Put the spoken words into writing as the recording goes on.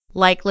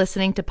Like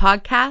listening to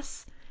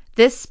podcasts?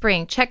 This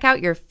spring, check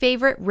out your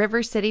favorite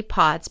River City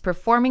pods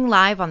performing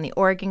live on the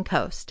Oregon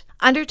coast.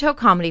 Undertow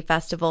Comedy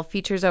Festival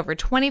features over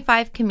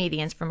 25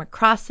 comedians from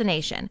across the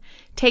nation,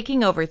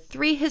 taking over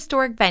 3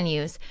 historic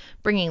venues,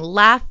 bringing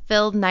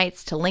laugh-filled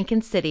nights to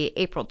Lincoln City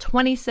April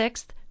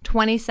 26th,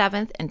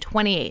 27th, and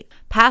 28th.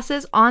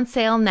 Passes on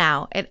sale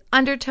now at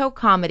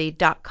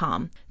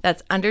undertowcomedy.com.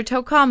 That's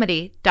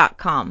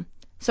undertowcomedy.com.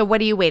 So what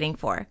are you waiting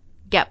for?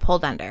 Get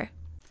pulled under.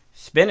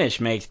 Spinach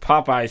makes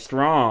Popeye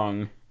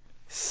strong,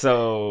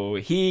 so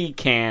he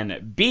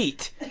can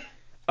beat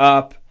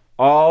up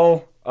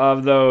all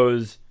of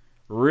those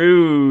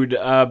rude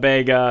Those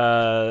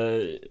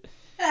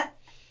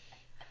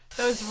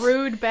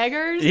rude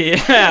beggars?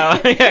 Yeah,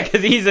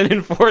 because he's an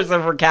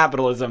enforcer for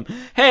capitalism.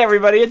 Hey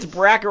everybody, it's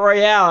Bracket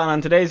Royale, and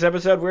on today's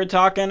episode we're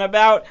talking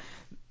about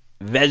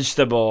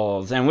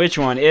vegetables, and which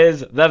one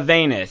is the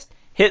vainest.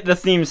 Hit the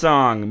theme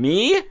song.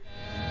 Me?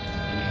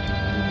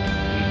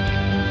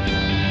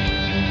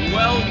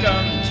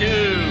 Welcome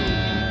to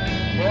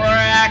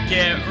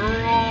Bracket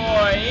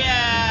Royale!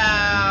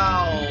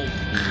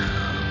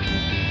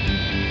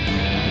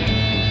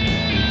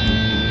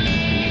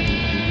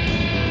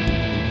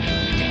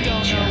 We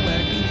all know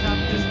where to stop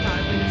this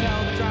time. We can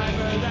tell the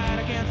driver that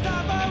I can't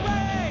stop a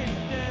race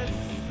this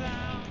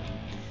sound.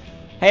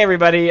 Hey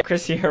everybody,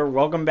 Chris here.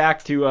 Welcome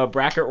back to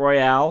Bracket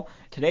Royale.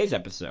 Today's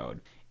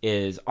episode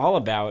is all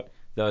about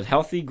those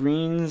healthy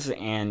greens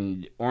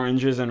and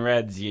oranges and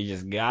reds you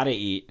just gotta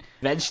eat,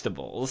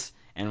 vegetables,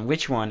 and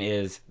which one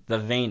is the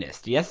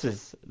vainest. Yes,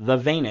 it's the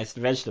vainest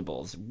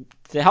vegetables.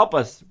 To help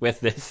us with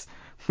this,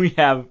 we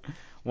have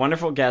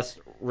wonderful guest,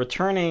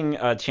 returning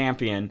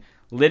champion,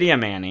 Lydia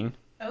Manning.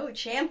 Oh,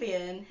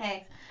 champion.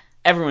 Hey.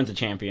 Everyone's a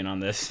champion on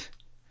this.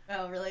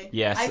 Oh, really?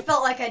 Yes. I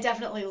felt like I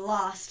definitely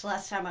lost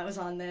last time I was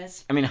on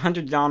this. I mean,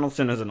 Hunter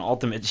Donaldson is an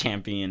ultimate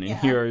champion, and Yeah.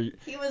 you're...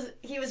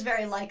 He was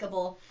very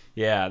likable.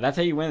 Yeah, that's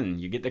how you win.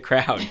 You get the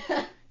crowd.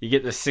 You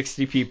get the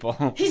 60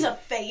 people. He's a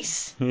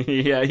face.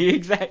 Yeah,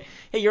 exactly.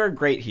 Hey, you're a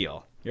great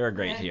heel. You're a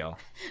great heel.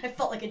 I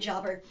felt like a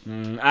jobber.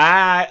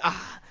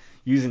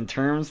 Using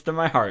terms to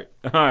my heart.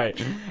 All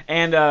right.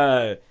 And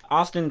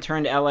Austin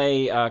turned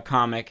LA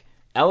comic,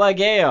 Ella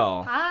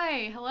Gale.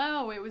 Hi,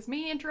 hello. It was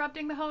me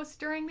interrupting the host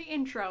during the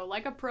intro,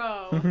 like a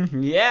pro.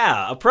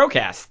 Yeah, a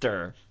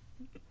procaster.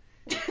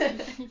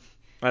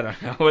 I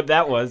don't know what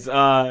that was.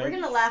 We're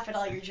gonna laugh at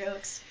all your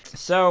jokes.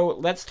 So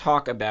let's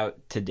talk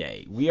about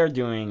today. We are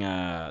doing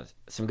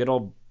some good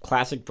old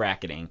classic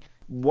bracketing.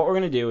 What we're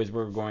going to do is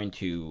we're going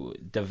to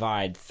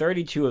divide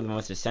 32 of the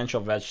most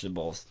essential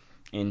vegetables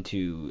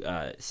into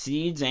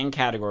seeds and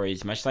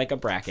categories, much like a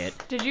bracket.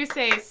 Did you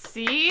say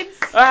seeds?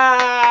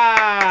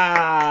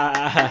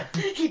 Ah!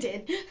 He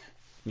did.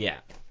 Yeah.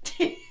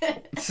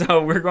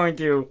 So we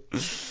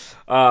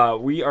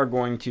are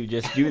going to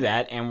just do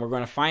that, and we're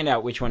going to find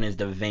out which one is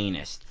the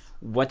vainest.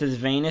 What does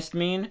vainest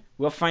mean?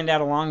 We'll find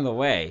out along the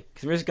way,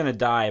 because we're just going to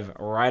dive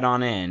right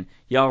on in.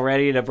 Y'all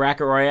ready to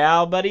Bracket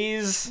Royale,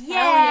 buddies?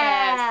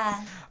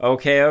 Yeah.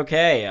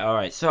 Okay. All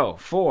right, so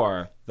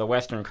for the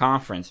Western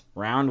Conference,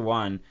 round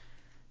 1,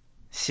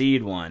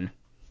 seed 1,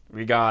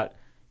 we got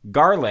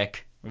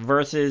garlic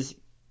versus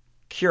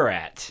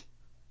currat.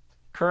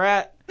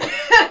 Currat?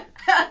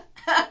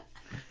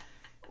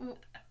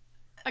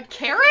 A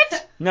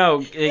carrot?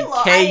 No,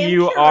 Hello,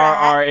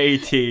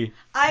 Kurrat.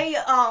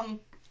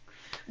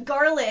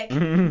 Garlic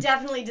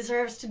definitely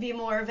deserves to be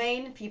more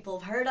vain. People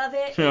have heard of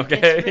it. Okay.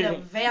 It gets rid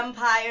of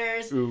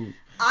vampires. Ooh,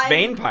 I'm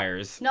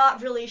vampires.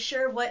 not really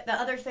sure what the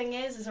other thing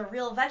is a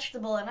real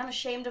vegetable, and I'm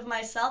ashamed of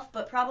myself,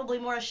 but probably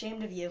more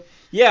ashamed of you.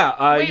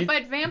 Yeah. Wait,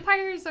 but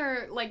vampires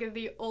are like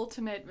the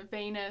ultimate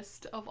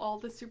vainest of all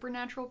the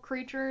supernatural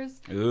creatures.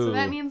 Ooh. So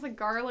that means that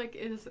garlic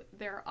is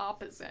their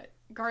opposite.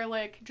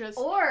 Garlic just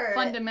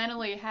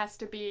fundamentally has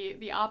to be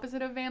the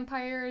opposite of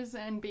vampires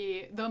and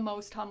be the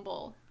most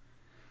humble.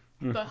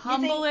 The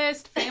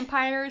humblest,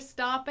 vampire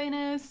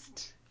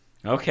stoppingest.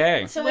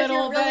 Okay. So if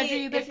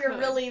you're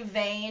really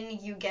vain,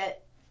 you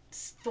get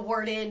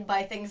thwarted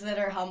by things that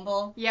are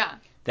humble. Yeah.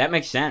 That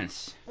makes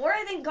sense. Or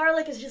I think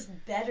garlic is just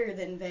better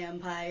than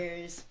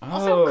vampires.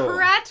 Also,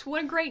 Kurrat,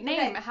 what a great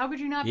name. Okay. How could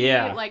you not be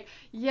like,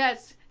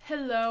 yes,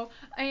 hello,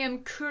 I am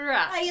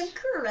Kurrat. I am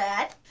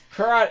Kurrat.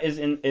 Kurrat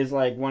is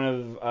like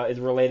one of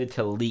is related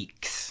to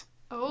leeks.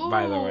 Oh.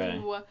 By the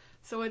way.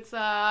 So it's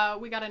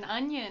we got an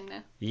onion.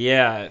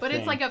 Yeah. But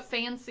it's like a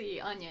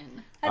fancy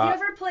onion. Have you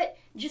ever put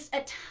just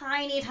a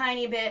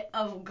tiny bit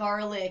of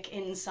garlic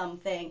in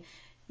something?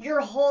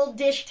 Your whole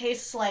dish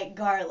tastes like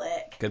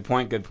garlic. Good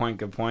point.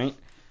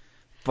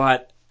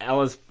 But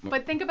Ella's...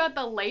 But think about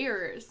the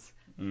layers,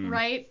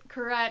 right?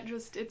 Kurrat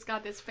it's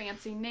got this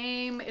fancy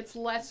name. It's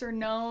lesser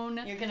known.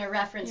 You're gonna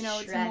reference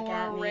Shrek it's more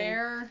at me.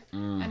 rare,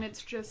 and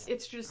it's just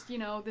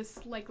this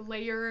like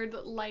layered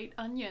light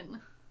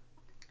onion.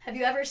 Have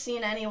you ever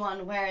seen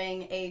anyone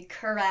wearing a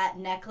Kurrat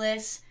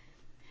necklace?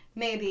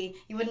 Maybe.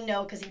 You wouldn't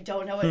know because you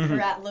don't know what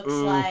Kurrat looks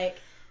like.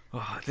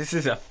 Oh, this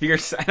is a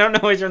fierce... I don't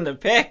know which one to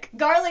pick.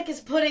 Garlic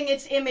is putting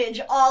its image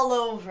all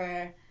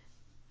over.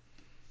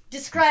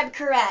 Describe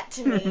Kurrat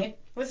to me.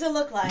 What does it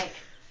look like?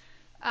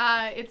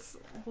 It's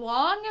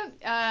long.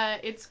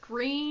 It's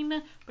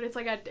green, but it's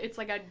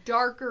like a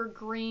darker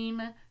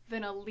green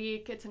than a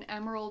leek. It's an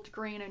emerald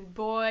green, and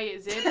boy,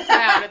 is it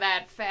proud of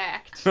that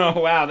fact. Oh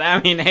wow!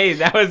 Hey,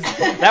 that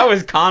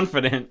was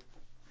confident.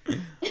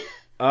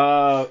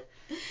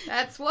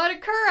 That's what a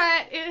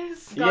currat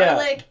is.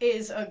 Garlic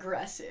is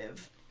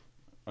aggressive.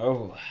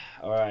 Oh,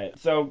 all right.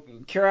 So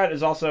currat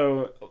is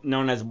also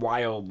known as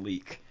wild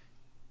leek.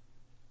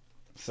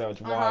 So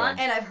it's wild.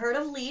 And I've heard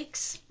of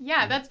leeks.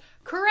 Yeah,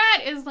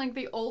 currat is like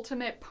the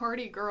ultimate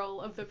party girl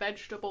of the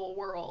vegetable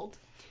world.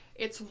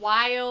 It's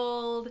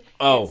wild.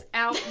 Oh. It's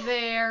out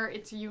there.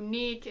 It's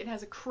unique. It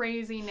has a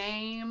crazy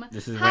name.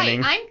 This is Hi,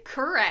 winning. I'm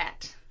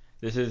currat.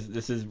 This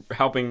is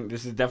helping.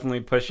 This is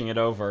definitely pushing it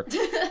over.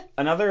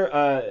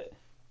 Another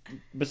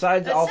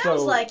besides It also.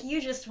 sounds like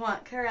you just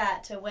want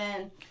currat to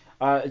win.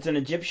 It's an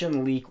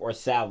Egyptian leek or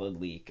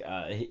salad leek,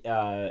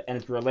 and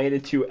it's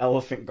related to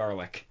elephant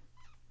garlic.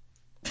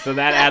 So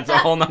that adds a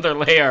whole nother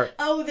layer.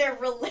 Oh, they're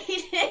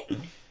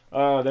related.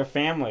 Oh, they're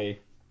family.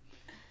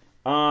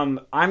 I'm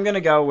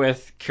gonna go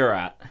with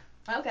currat.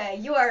 Okay,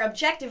 you are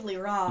objectively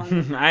wrong.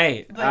 But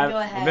go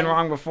ahead. I've been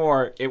wrong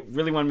before. It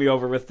really won me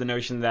over with the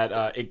notion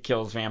that it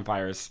kills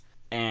vampires,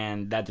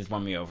 and that just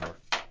won me over.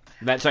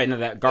 That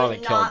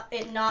garlic killed.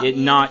 It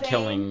not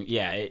killing.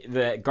 Yeah,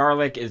 the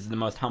garlic is the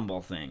most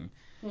humble thing.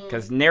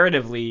 Because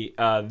narratively,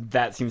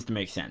 that seems to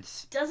make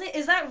sense.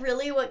 Is that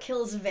really what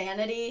kills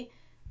vanity?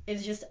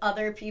 Is just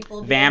other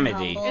people being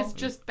Vanity. humble? It's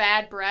just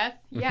bad breath.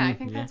 Yeah, I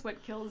think that's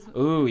what kills.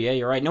 Ooh, yeah,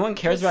 you're right. No one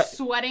cares about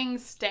sweating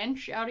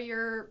stench out of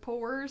your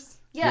pores.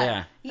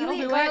 Yeah. You That'll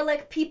eat do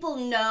garlic, people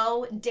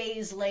know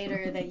days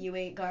later that you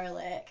ate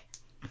garlic.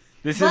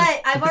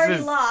 But I've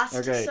already lost,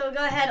 okay. so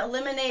go ahead,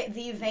 eliminate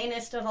the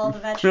vainest of all the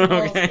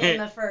vegetables in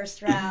the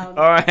first round.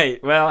 All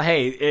right. Well,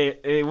 hey,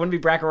 it wouldn't be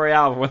Bracket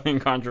Royale if it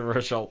wasn't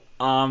controversial.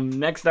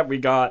 Next up we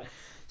got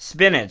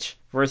spinach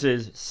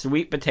versus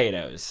sweet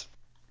potatoes.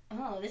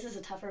 Oh, this is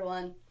a tougher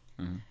one.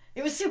 Mm-hmm.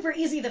 It was super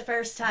easy the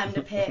first time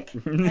to pick,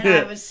 and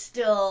I was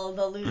still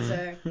the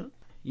loser.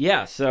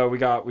 Yeah. So we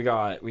got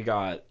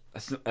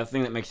a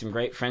thing that makes some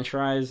great French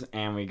fries,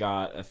 and we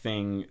got a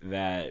thing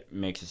that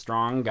makes us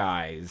strong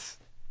guys.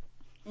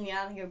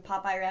 Yeah, your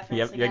Popeye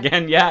reference Yep,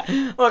 again. Yeah.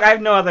 Look, I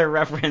have no other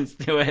reference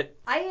to it.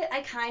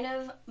 I kind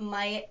of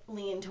might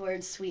lean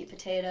towards sweet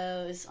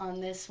potatoes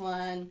on this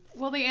one.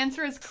 Well, the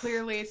answer is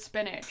clearly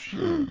spinach.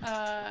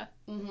 I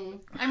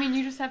mean,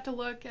 you just have to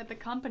look at the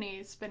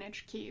company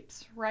spinach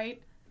keeps,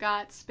 right?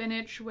 Got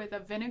spinach with a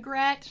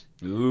vinaigrette.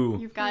 Ooh.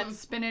 You've got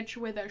spinach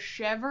with a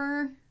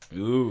chèvre.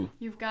 Ooh.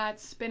 You've got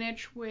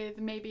spinach with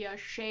maybe a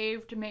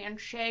shaved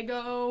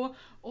manchego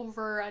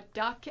over a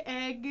duck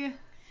egg.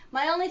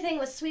 My only thing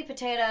with sweet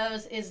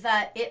potatoes is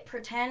that it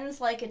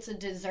pretends like it's a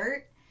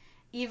dessert,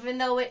 even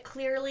though it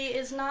clearly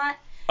is not.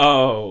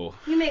 Oh.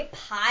 You make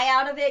pie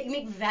out of it. You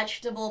make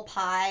vegetable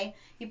pie.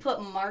 You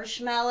put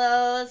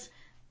marshmallows,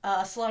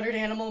 a slaughtered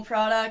animal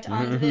product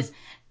onto this.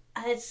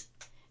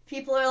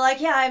 People are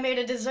like, yeah, I made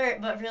a dessert,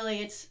 but really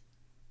it's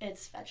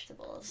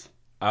vegetables.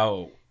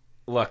 Oh.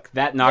 Look,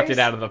 that knocked it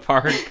out of the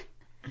park.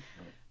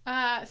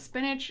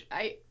 Spinach,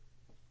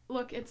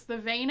 it's the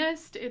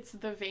vainest. It's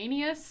the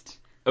veiniest.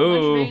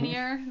 Ooh. Much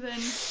veinier than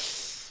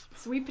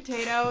sweet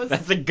potatoes.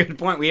 That's a good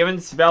point. We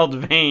haven't spelled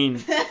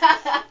vein.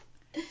 I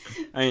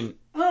mean.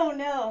 Oh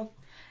no.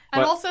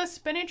 And also,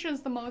 spinach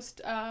is the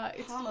most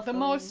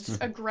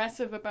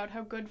aggressive about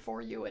how good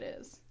for you it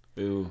is.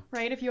 Ooh.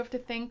 Right? If you have to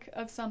think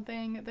of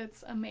something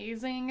that's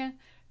amazing,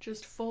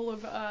 just full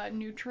of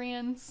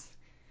nutrients,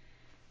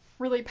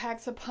 really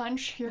packs a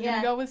punch, you're going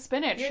to go with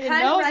spinach. You're it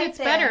knows right it's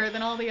there. better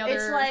than all the other...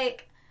 It's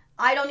like,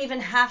 I don't even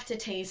have to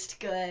taste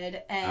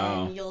good,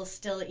 and you'll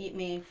still eat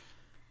me.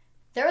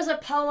 There was a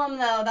poem,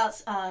 though,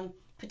 about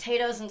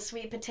potatoes and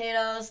sweet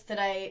potatoes that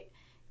I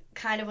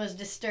kind of was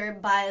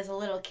disturbed by as a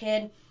little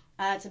kid.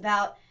 It's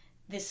about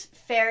this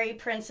fairy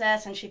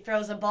princess, and she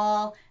throws a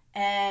ball,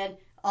 and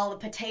all the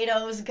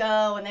potatoes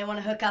go, and they want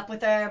to hook up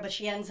with her, but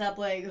she ends up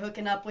like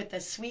hooking up with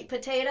the sweet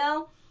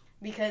potato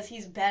because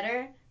he's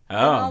better than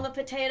all the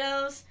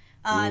potatoes.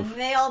 And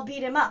they all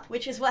beat him up,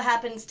 which is what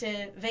happens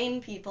to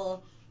vain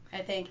people, I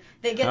think.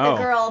 They get the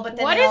girl, but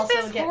then they also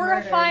get murdered. What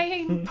is this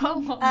horrifying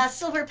poem?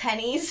 Silver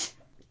pennies.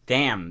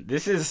 Damn,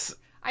 this is...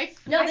 I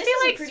feel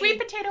like sweet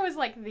potato is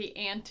like the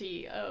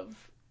anti of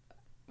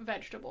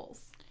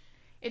vegetables.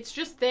 It's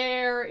just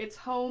there, it's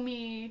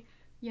homey,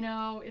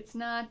 it's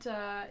not,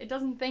 it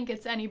doesn't think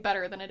it's any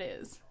better than it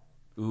is.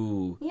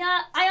 Ooh. Yeah,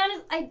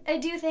 I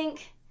do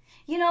think,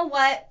 you know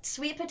what?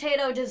 Sweet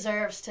potato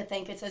deserves to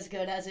think it's as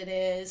good as it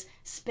is.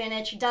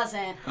 Spinach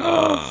doesn't.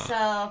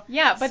 So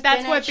yeah, but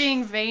that's what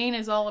being vain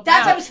is all about.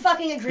 That's what I was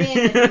fucking agreeing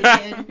with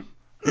you,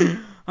 dude.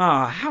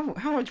 Oh,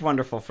 how much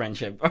wonderful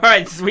friendship. All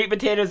right, sweet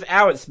potatoes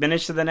out.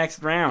 Spinach to the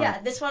next round.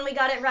 Yeah, this one we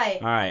got it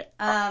right. All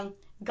right.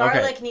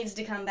 Garlic needs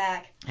to come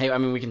back. Hey, I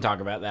mean, we can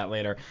talk about that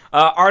later.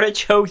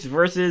 Artichokes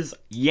versus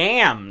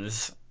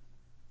yams.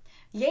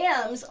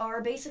 Yams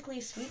are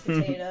basically sweet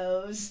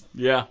potatoes.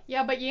 Yeah.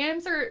 Yeah, but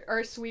yams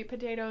are sweet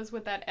potatoes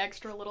with that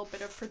extra little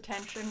bit of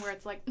pretension where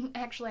it's like,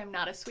 actually, I'm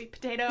not a sweet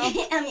potato.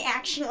 I mean,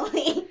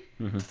 actually.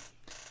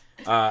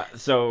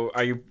 So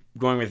are you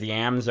going with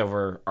yams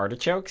over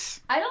artichokes?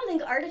 I don't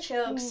think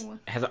artichokes Ooh.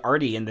 It has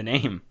arty in the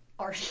name.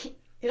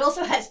 It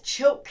also has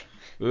choke.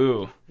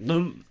 Ooh.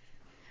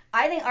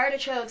 I think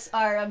artichokes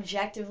are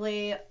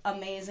objectively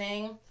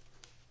amazing.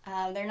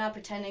 They're not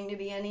pretending to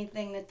be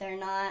anything that they're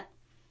not.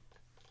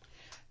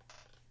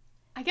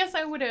 I guess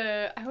I would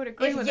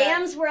agree If with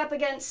yams that. were up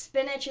against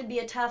spinach, it'd be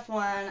a tough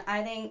one.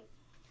 I think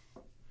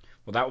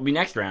Well, that will be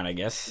next round, I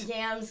guess.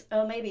 yams.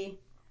 Oh, maybe.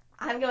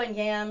 I'm going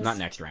yams. Not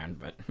next round,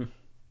 but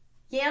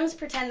Yams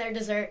pretend they're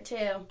dessert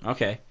too.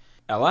 okay.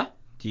 Ella,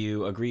 do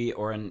you agree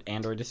or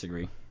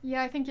disagree?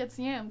 Yeah, I think it's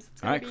yams.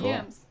 It's All gonna right, be cool.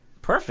 yams.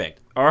 Perfect.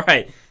 All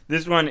right.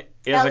 This one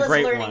is Ella's a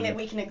great learning one. that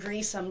we can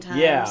agree sometimes.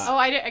 Yeah. Oh,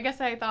 I guess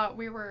I thought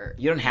we were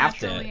You don't have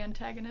to. naturally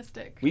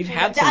antagonistic. We've Well,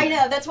 had I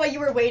know. That's why you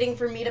were waiting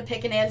for me to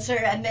pick an answer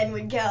and then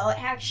would go,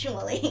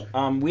 actually.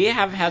 We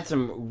have had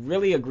some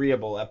really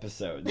agreeable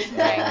episodes.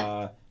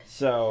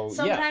 So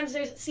Sometimes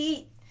there's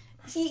see,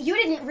 you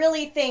didn't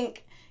really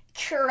think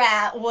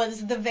Karat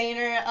was the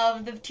veiner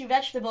of the two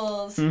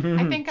vegetables. yeah.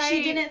 I think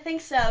She didn't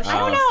think so. I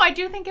don't know. I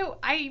do think it.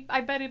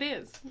 I bet it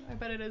is. I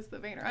bet it is the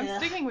veiner. I'm Ugh.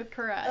 sticking with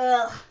Karat.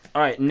 Ugh.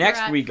 All right. Next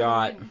Karat we for the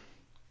got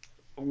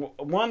win.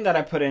 one that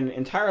I put in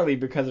entirely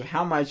because of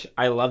how much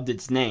I loved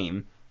its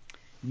name.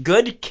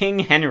 Good King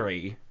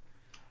Henry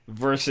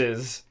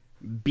versus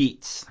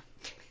Beets.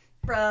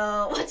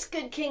 Bro, what's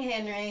good King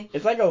Henry?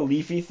 It's like a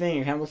leafy thing.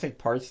 It kind of looks like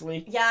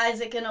parsley. Yeah, is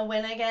it gonna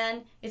win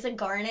again? It's a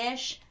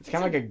garnish. It's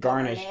kind of like a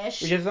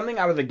garnish, which is something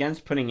I was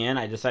against putting in.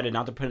 I decided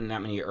not to put in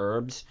that many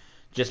herbs,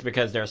 just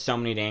because there are so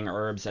many dang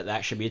herbs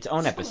that should be its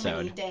own So episode.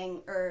 many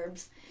dang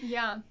herbs.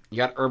 Yeah. You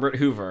got Herbert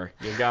Hoover.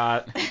 You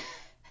got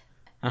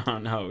I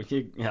don't know.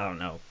 I don't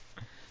know.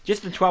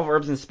 Just the 12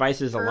 herbs and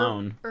spices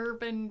alone.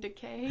 Urban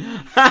Decay.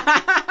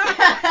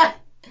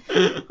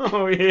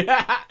 Oh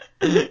yeah.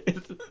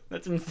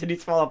 That's when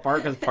cities fall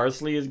apart because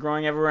parsley is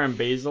growing everywhere and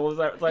basil is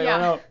like, Yeah.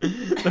 oh no,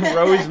 the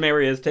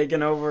rosemary has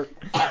taken over.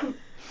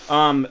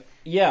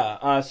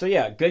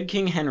 Good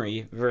King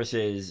Henry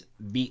versus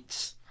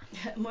Beets.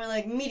 More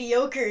like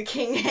mediocre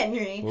King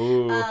Henry.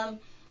 Ooh.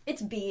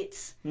 It's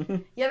beets.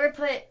 You ever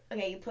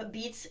you put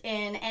beets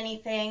in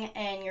anything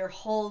and your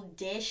whole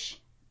dish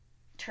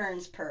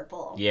turns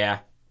purple. Yeah.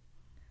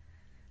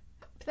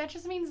 But that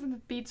just means that the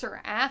beets are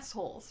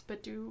assholes.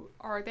 But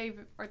are they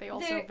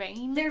also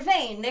vain? They're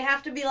vain. They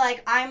have to be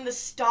like, I'm the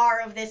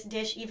star of this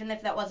dish, even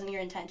if that wasn't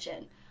your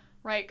intention.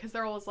 Right, because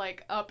they're always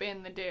like up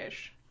in the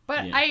dish.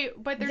 But Yeah.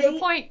 but there's a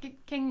point.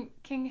 King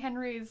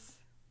Henry's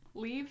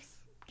leaves.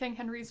 King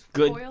Henry's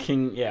Good foil.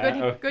 King.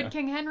 Yeah. Good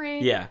King Henry.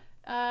 Yeah.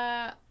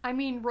 I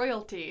mean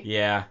royalty.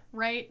 Yeah.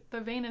 Right,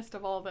 the vainest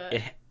of all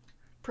the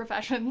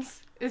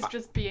professions is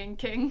just being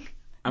king.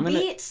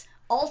 Beets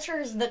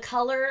alters the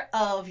color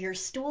of your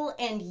stool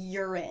and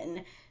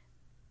urine.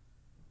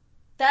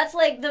 That's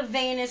like the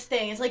vainest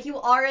thing. It's like you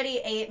already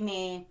ate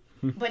me,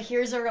 but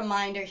here's a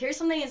reminder. Here's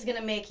something that's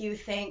gonna make you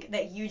think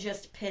that you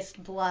just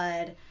pissed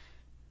blood.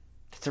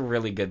 That's a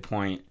really good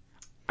point.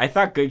 I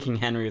thought Good King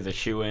Henry was a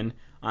shoo-in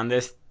on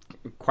this,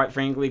 quite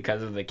frankly,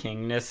 because of the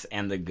kingness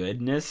and the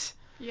goodness.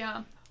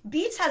 Yeah.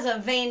 Beets has a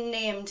vain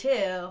name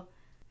too.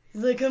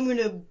 He's like, I'm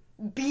gonna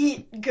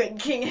beat Good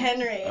King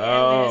Henry in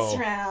this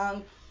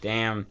round.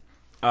 Damn.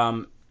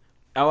 Ella,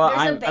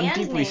 I'm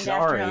deeply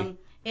sorry. After him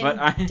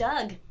in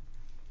Doug.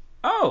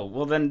 Oh,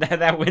 well then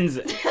that wins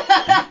it.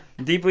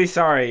 Deeply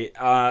sorry,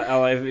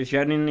 Ella. If you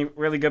had any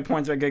really good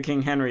points about Good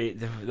King Henry,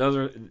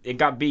 it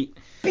got beat.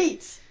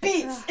 Beets.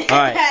 All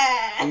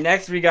right.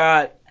 Next we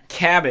got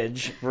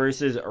Cabbage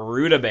versus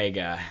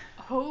Rutabaga.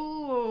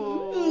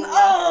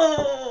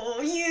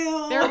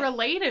 You. They're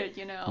related,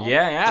 you know.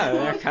 Yeah,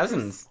 they're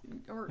cousins.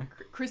 Or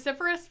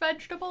cruciferous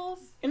vegetables.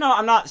 You know,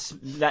 I'm not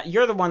that.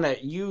 You're the one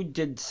that you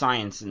did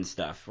science and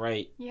stuff,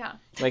 right? Yeah.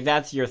 Like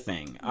that's your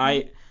thing.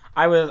 Mm-hmm.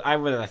 I was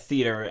a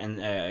theater and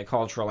a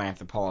cultural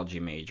anthropology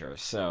major,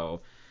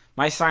 so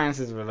my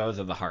sciences were those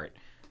of the heart.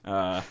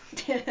 So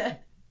you're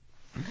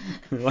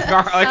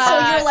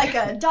like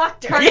a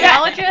doctor.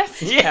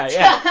 Cardiologist?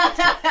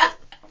 Yeah.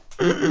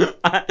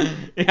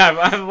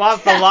 I've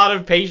lost a lot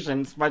of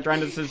patients by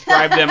trying to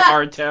subscribe them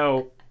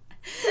Arto.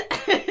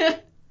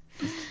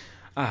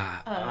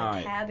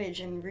 Cabbage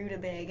and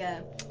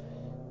rutabaga.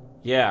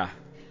 Yeah.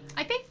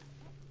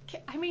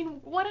 I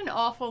mean, what an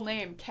awful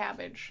name,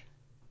 Cabbage.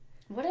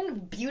 What a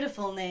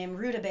beautiful name,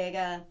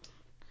 rutabaga.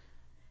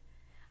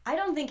 I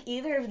don't think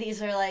either of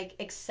these are like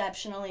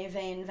exceptionally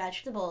vain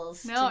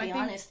vegetables. No, to be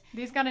honest.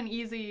 These got an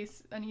easy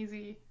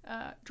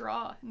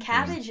draw.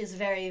 Cabbage is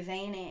very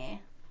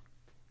veiny.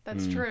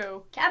 That's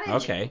true.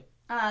 Cabbage. Okay.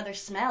 They're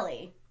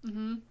smelly.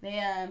 Mm-hmm.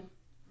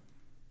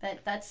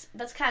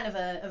 That's kind of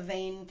a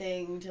vain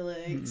thing to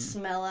like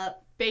smell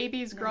up.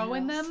 Babies grow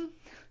in them.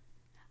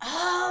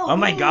 Oh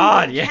my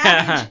God! Yeah.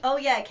 Cabbage. Oh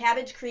yeah,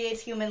 cabbage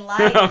creates human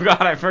life. Oh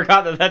God, I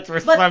forgot that's where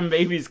some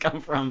babies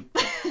come from.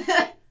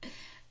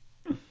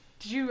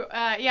 Did you?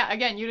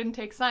 Again, you didn't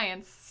take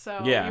science,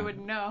 so you would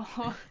know.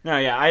 No,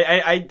 yeah,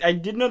 I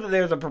did know that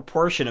there's a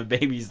proportion of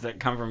babies that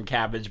come from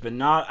cabbage, but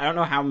I don't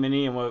know how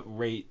many and what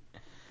rate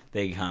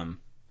they come.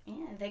 Yeah,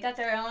 they got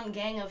their own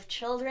gang of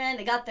children.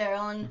 They got their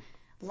own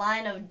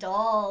line of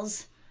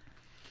dolls.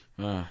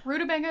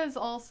 Rutabaga is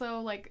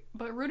also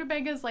but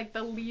rutabaga is like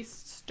the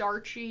least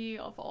starchy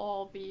of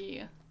all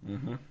the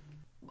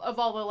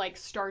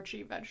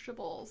starchy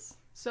vegetables.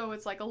 So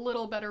it's like a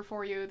little better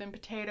for you than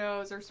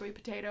potatoes or sweet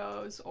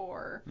potatoes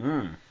or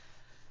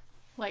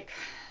like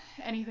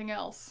anything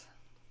else.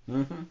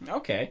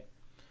 Okay.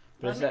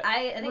 But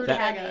I think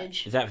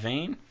cabbage. Is that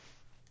vain?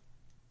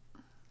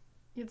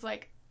 It's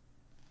like,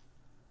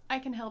 I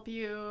can help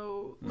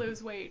you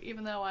lose weight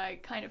even though I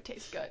kind of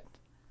taste good.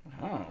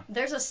 Oh.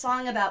 There's a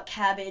song about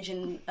cabbage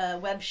in a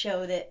web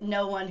show that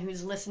no one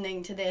who's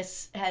listening to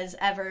this has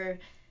ever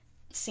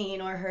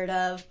seen or heard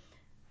of,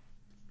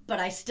 but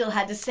I still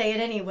had to say it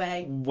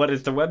anyway. What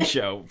is the web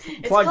show?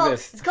 Plug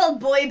this. It's called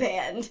Boy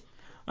Band.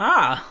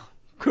 Ah,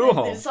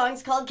 cool. The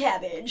song's called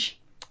Cabbage.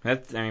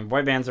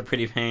 Boy bands are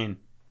pretty vain.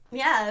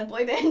 Yeah,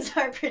 boy bands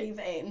are pretty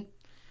vain.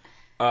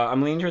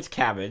 I'm leaning towards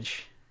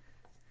cabbage.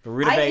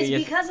 But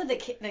it's because of the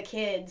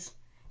kids,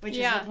 which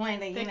is the point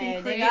that you made. They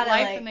can create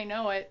life and they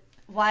know it.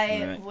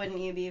 Why wouldn't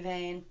you be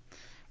vain?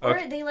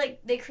 Okay. Or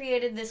they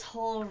created this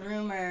whole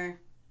rumor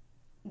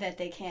that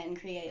they can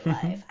create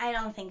life. I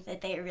don't think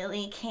that they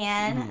really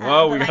can.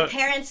 But my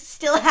parents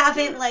still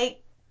haven't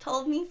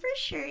told me for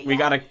sure yet. We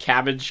got a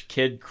cabbage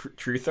kid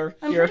truther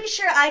I'm here. pretty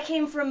sure I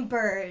came from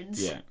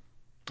birds. Yeah.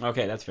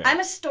 Okay, that's fair. I'm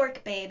a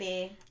stork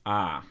baby.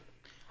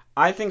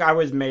 I think I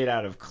was made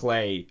out of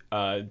clay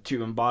to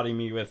embody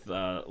me with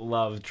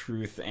love,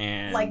 truth,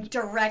 and...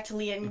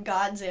 directly in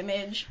God's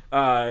image.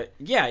 Yeah.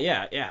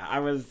 I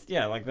was,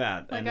 like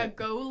that. Like a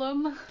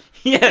golem?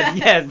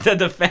 Yes, to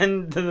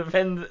defend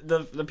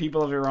the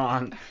people of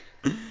Iran.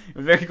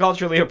 Very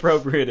culturally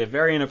appropriate,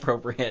 very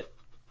inappropriate.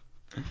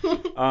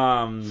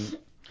 No,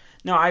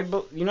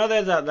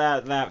 there's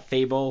that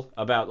fable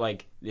about,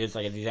 there's,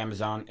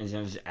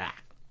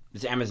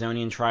 this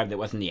Amazonian tribe that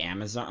wasn't the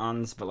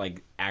Amazons, but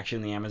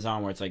actually the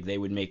Amazon, where it's they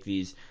would make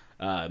these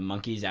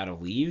monkeys out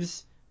of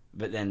leaves,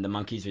 but then the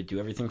monkeys would do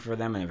everything for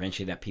them, and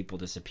eventually that people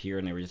disappear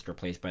and they were just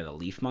replaced by the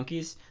leaf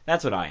monkeys.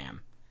 That's what I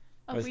am.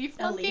 A leaf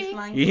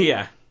monkey?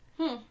 Yeah.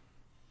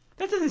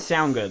 That doesn't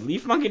sound good.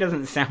 Leaf monkey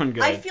doesn't sound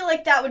good. I feel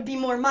like that would be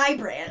more my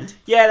brand.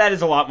 Yeah, that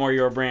is a lot more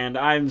your brand.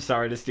 I'm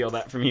sorry to steal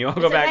that from you. I'll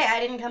go back. Hey, I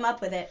didn't come up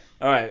with it.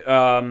 All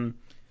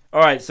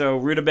right. So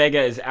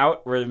rutabaga is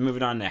out. We're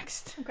moving on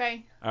next.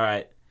 Okay. All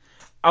right.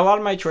 A lot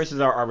of my choices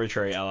are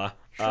arbitrary, Ella.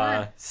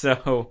 Sure.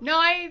 No,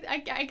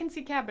 I can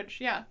see cabbage,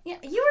 yeah. Yeah,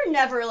 you were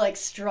never,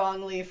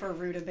 strongly for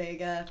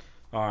rutabaga.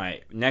 All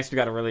right. Next, we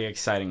got a really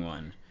exciting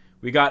one.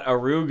 We got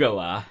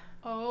arugula.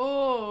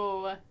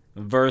 Oh.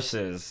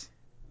 Versus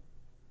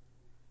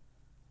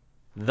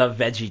the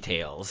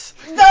VeggieTales.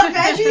 The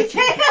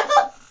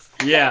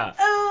VeggieTales? Yeah.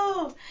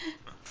 Oh.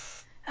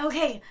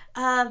 Okay.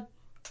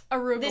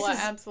 Arugula,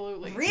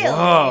 absolutely. Really?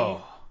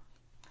 Whoa.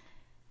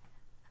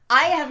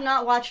 I have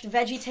not watched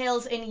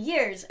VeggieTales in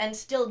years and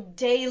still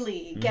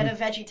daily get a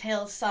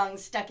VeggieTales song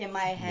stuck in my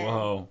head.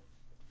 Whoa.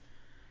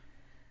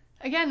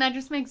 Again, that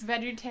just makes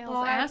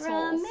VeggieTales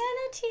assholes.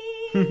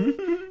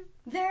 Manatee.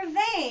 They're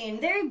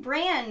vain. They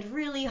brand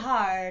really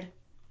hard.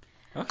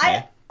 Okay.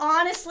 I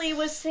honestly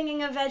was singing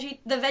the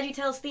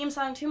VeggieTales theme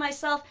song to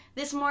myself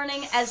this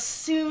morning as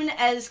soon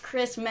as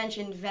Chris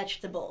mentioned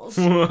vegetables.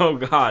 Oh,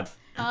 God.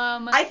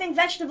 I think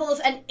vegetables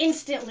and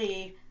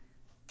instantly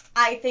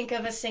I think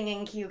of a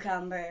singing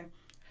cucumber.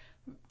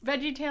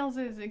 VeggieTales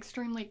is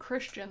extremely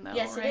Christian, though,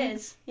 yes, right? Yes, it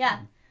is. Yeah.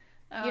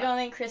 You don't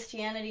think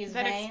Christianity is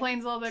that vain? That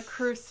explains all the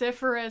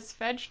cruciferous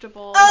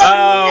vegetables.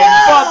 Oh,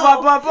 no!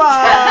 Blah, blah,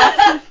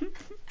 blah.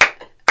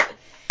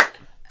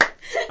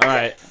 All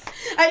right.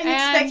 I didn't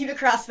expect you to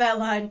cross that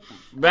line.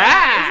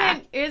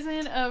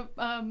 Isn't a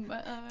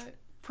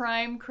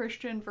prime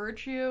Christian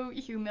virtue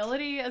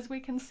humility, as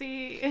we can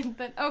see?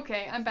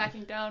 Okay, I'm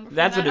backing down.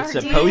 That's what it's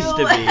supposed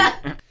to be.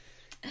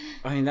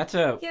 I mean, that's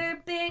a... You're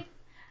big,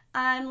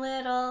 I'm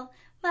little,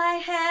 my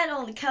head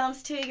only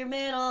comes to your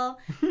middle.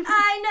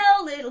 I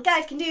know little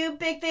guys can do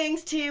big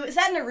things too. Is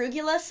that an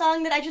Arugula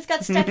song that I just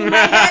got stuck in my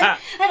head?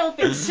 I don't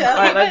think so.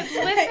 Right, but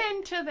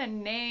listen to the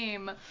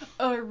name,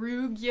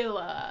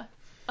 Arugula.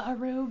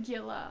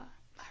 Arugula.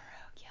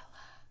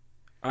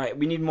 All right,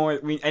 we need more.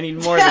 I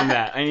need more than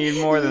that. I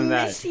need more than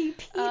that. An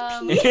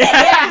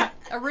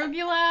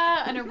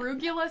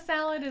arugula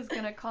salad is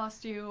gonna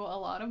cost you a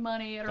lot of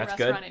money at a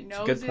restaurant. It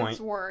knows its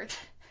worth.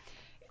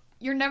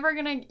 You're never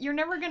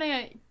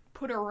gonna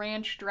put a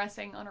ranch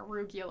dressing on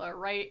arugula,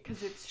 right?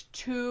 Because it's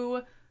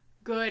too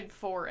good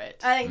for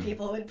it. I think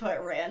people would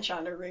put ranch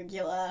on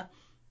arugula.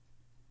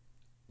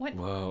 What?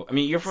 Whoa. I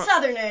mean, you're from...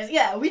 Southerners,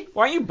 yeah. Well,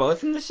 aren't you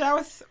both from the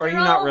South? Or are you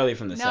not really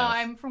from the South? No,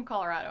 I'm from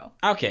Colorado.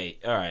 Okay,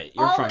 all right.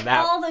 You're from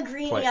that All the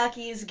green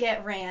yuckies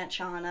get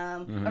ranch on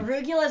them. Mm-hmm.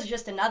 Arugula is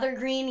just another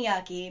green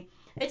yucky.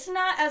 It's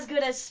not as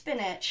good as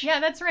spinach. Yeah,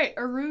 that's right.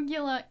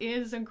 Arugula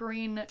is a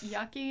green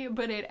yucky,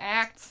 but it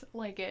acts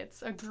like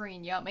it's a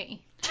green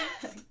yummy.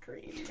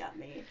 Green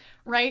yummy.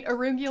 Right?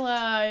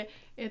 Arugula,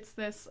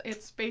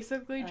 it's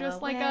basically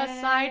just like a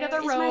side of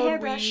the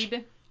road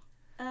weed.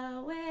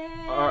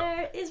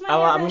 Where is my I'm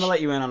hairbrush? gonna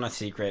let you in on a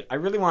secret. I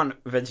really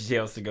want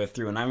VeggieTales to go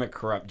through, and I'm a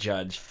corrupt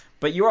judge.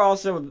 But you're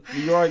also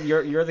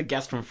you're the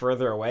guest from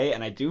further away,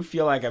 and I do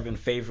feel like I've been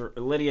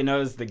Lydia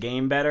knows the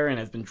game better and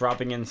has been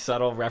dropping in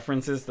subtle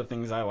references to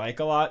things I like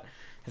a lot.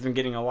 Has been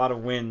getting a lot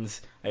of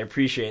wins. I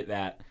appreciate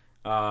that,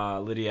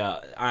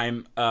 Lydia.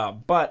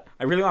 But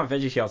I really want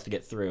VeggieTales to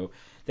get through.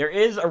 There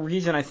is a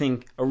reason I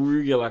think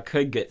Arugula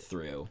could get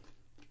through.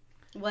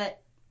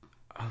 What?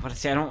 I want to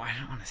say I don't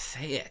want to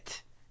say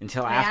it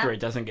until after it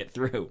doesn't get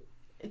through.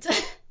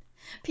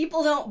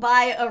 People don't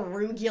buy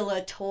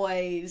Arugula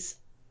toys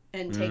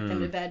and take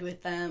them to bed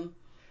with them.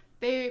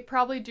 They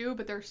probably do,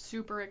 but they're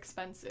super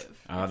expensive.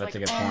 Oh, that's like a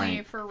good only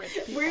point. for rich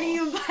people. Where do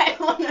you buy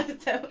one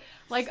of those?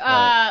 Like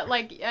at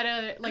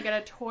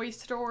a toy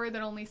store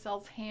that only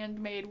sells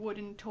handmade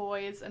wooden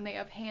toys, and they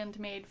have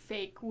handmade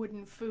fake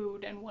wooden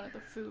food, and one of the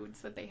foods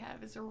that they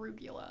have is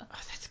arugula.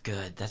 Oh, that's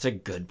good. That's a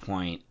good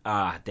point.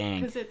 Ah,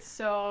 dang. Because it's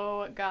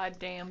so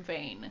goddamn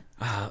vain.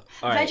 All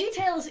right.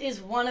 VeggieTales is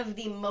one of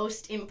the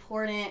most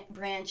important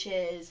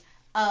branches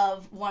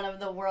of one of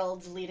the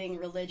world's leading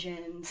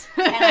religions,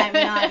 and I'm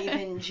not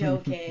even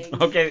joking.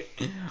 Okay,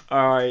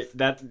 all right.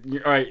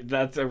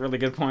 That's a really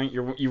good point.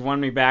 You won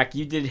me back.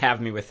 You did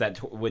have me with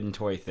that wooden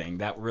toy thing.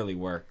 That really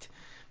worked.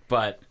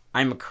 But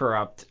I'm a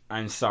corrupt.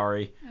 I'm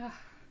sorry.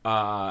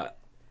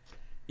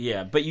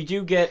 Yeah, but you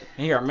do get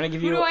here. I'm gonna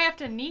give you. Who do I have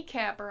to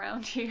kneecap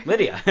around here?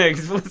 Lydia,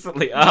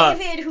 explicitly.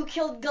 David, who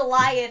killed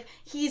Goliath,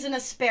 he's an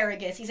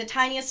asparagus. He's a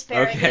tiny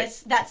asparagus. Okay.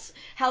 That's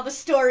how the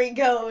story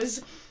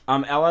goes.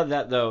 Ella,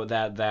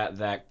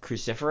 that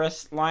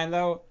cruciferous line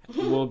though,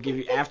 we'll give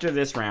you after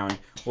this round.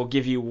 We'll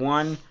give you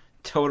one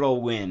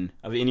total win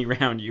of any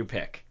round you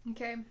pick.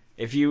 Okay.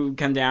 If you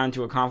come down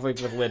to a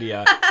conflict with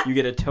Lydia, you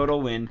get a total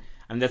win.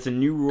 And that's a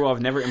new rule. I've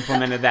never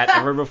implemented that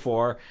ever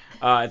before.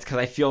 It's because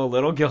I feel a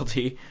little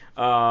guilty.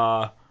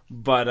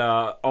 But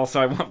also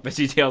I want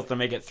VeggieTales to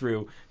make it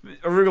through.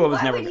 Arugula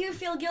was never. Why would you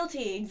feel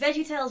guilty?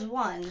 VeggieTales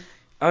won.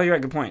 Oh, you're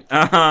right. Good point.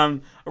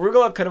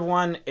 Arugula could have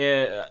won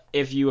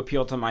if you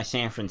appeal to my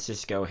San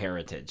Francisco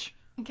heritage.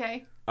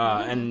 Okay.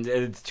 And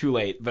it's too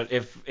late. But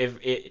if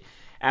it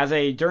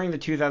during the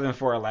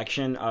 2004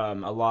 election,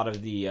 a lot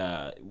of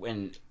the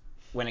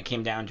when it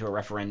came down to a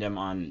referendum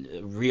on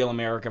real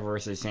America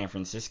versus San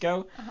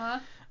Francisco,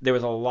 there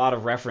was a lot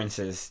of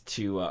references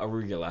to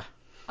arugula.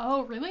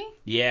 Oh, really?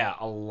 Yeah,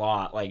 a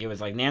lot. Like, it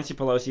was like Nancy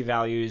Pelosi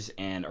values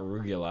and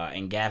arugula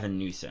and Gavin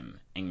Newsom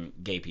and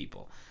gay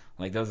people.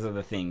 Like, those are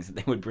the things that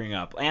they would bring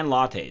up. And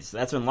lattes.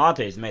 That's when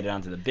lattes made it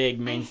onto the big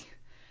main...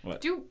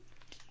 What? Do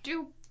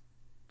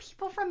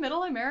people from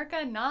Middle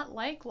America not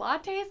like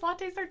lattes?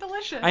 Lattes are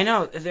delicious. I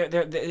know.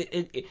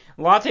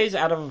 Lattes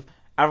out of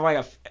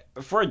like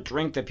for a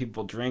drink that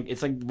people drink,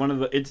 it's like one of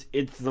the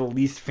it's the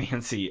least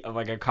fancy of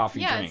like a coffee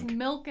drink. Yeah, it's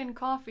milk and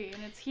coffee,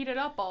 and it's heated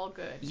up all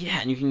good. Yeah,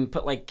 and you can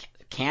put like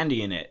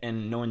candy in it,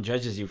 and no one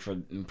judges you for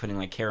putting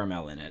like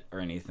caramel in it or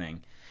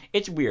anything.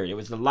 It's weird. It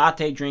was the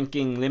latte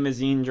drinking,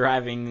 limousine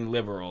driving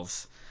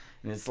liberals,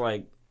 and it's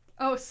like.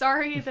 Oh,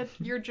 sorry that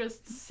you're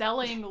just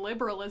selling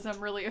liberalism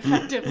really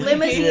effectively.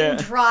 Limousine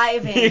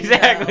driving.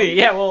 Exactly. Though.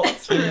 Yeah. Well,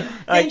 that's true.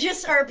 They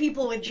just are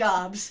people with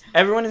jobs.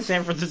 Everyone in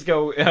San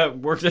Francisco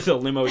works as a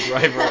limo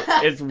driver.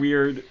 It's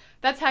weird.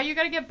 That's how you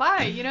gotta get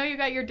by. You know, you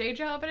got your day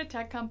job at a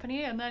tech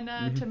company, and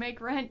then to make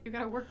rent, you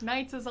gotta work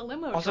nights as a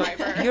limo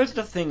driver. Here's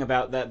the thing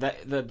about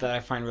that I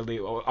find really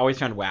always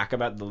found whack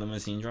about the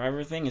limousine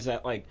driver thing is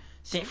that like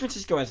San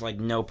Francisco has like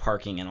no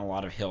parking and a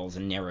lot of hills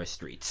and narrow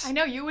streets. I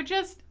know,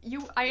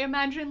 I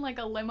imagine like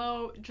a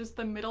limo, just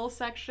the middle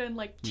section,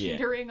 like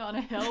teetering on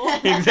a hill.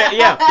 Exactly.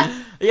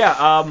 Yeah.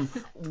 Yeah.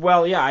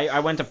 Well, yeah. I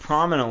went to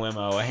prom in a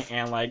limo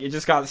and like it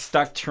just got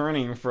stuck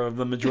turning for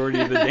the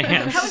majority of the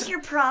dance. How was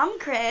your prom,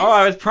 Chris? Oh,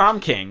 I was prom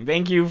king.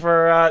 Thank you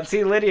for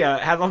see Lydia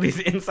had all these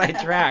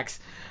inside tracks.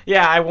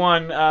 Yeah, I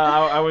won.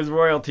 I was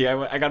royalty.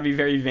 I got to be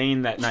very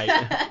vain that night.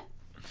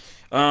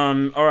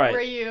 All right.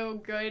 Were you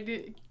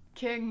good,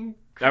 King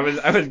Chris?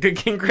 I was good,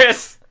 King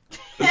Chris.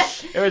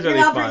 It was really fun. You're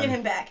not bringing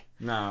him back.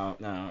 No.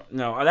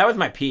 That was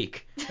my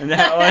peak. And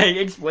that, like,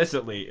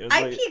 explicitly. It was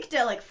I peaked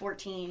at like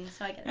 14,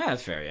 so I get it. Yeah,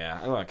 that's fair.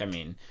 Yeah. Look, I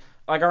mean,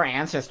 like our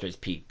ancestors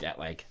peaked at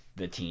like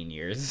the teen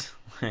years.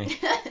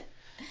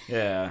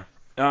 Yeah.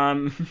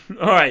 All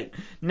right.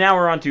 Now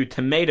we're on to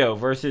tomato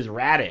versus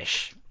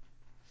radish.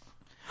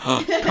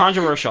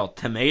 Controversial.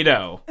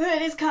 Tomato.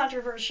 It is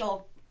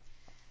controversial.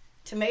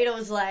 Tomato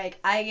is like,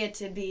 I get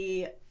to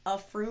be a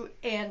fruit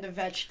and a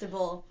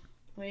vegetable.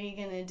 What are you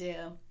gonna do?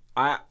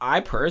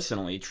 I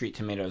personally treat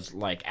tomatoes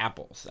like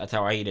apples. That's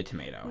how I eat a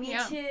tomato. Me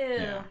too.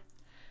 Yeah.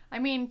 I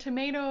mean,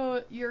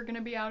 tomato, you're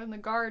gonna be out in the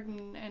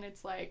garden, and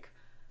it's like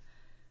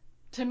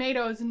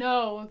tomatoes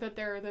know that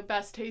they're the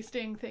best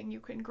tasting thing you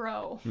can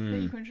grow.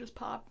 That you can just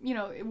pop.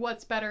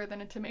 What's better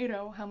than a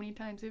tomato? How many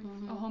times have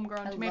a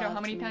homegrown tomato?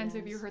 How many times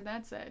have you heard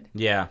that said?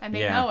 Yeah. And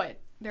they know it.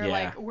 They're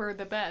like, we're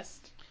the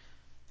best.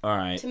 All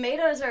right.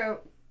 Tomatoes are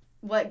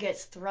what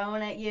gets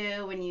thrown at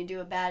you when you do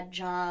a bad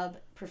job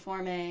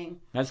performing.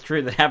 That's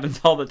true. That happens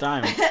all the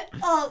time.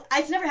 Oh,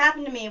 it's never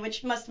happened to me,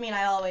 which must mean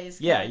I always.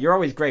 Yeah, you're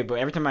always great, but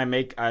every time I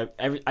make,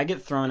 I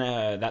get thrown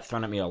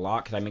at me a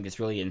lot because I make this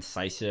really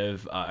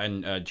incisive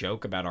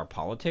joke about our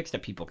politics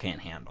that people can't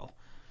handle.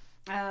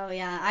 Oh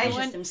yeah, I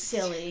just am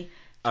silly.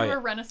 To a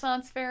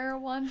Renaissance fair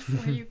once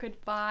where you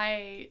could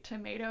buy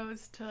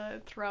tomatoes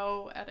to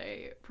throw at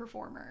a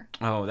performer.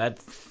 Oh, that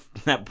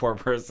poor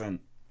person.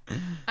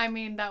 I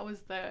mean, that was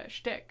the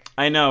shtick.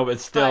 I know, but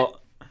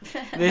still.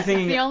 It's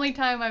the only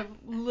time I've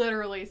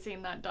literally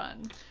seen that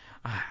done.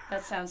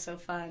 That sounds so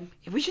fun.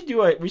 We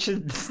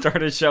should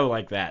start a show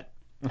like that.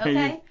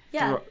 Okay.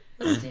 Yeah.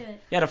 Let's do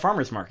it. Yeah, at a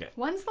farmer's market.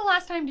 When's the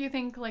last time do you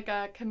think like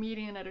a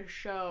comedian at a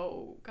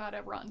show got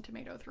a rotten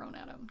tomato thrown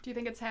at him? Do you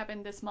think it's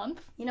happened this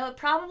month? It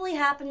probably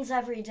happens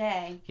every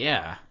day.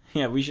 Yeah.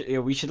 We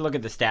should look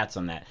at the stats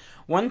on that.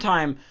 One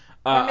time.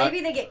 Or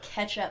maybe they get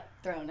ketchup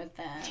thrown at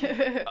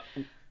them.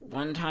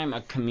 One time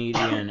a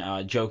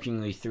comedian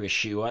jokingly threw a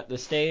shoe at the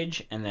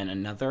stage, and then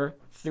another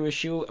threw a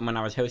shoe when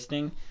I was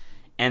hosting.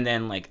 And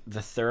then, like,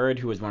 the third,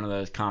 who was one of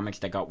those comics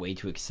that got way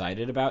too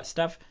excited about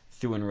stuff,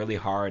 threw in really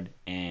hard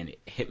and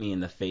hit me in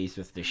the face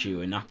with the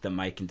shoe and knocked the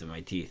mic into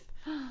my teeth.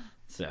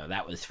 So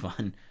that was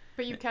fun.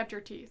 But you kept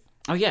your teeth.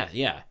 Oh, yeah.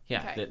 Okay.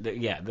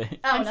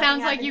 Oh, it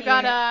sounds like you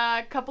got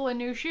a couple of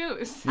new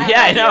shoes.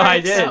 Yeah, I know,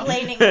 I did.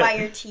 Explaining why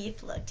your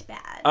teeth looked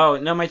bad. Oh,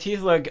 no, my teeth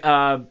look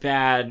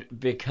bad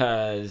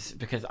because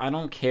I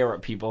don't care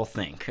what people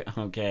think,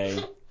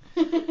 okay?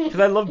 Because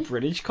I love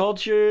British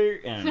culture.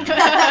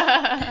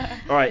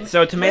 All right,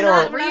 so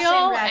tomato. We're not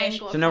saying radish.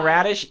 So no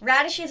radish.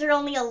 Radishes are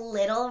only a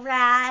little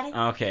rad.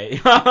 Okay.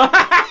 Because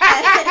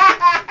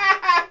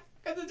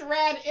it's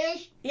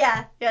radish.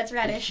 Yeah, it's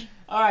radish.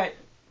 All right.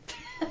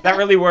 That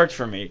really worked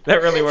for me.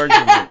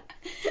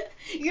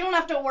 You don't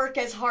have to work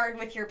as hard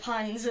with your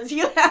puns as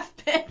you have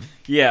been.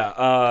 Yeah.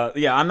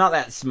 I'm not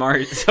that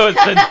smart, so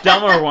it's the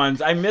dumber ones.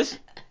 I miss.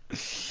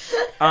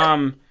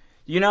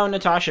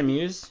 Natasha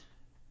Muse?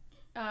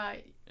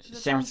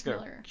 San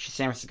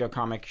Francisco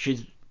comic.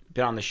 She's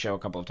been on the show a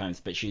couple of times,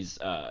 but she's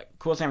a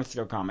cool San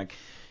Francisco comic.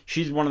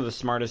 She's one of the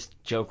smartest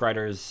joke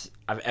writers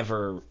I've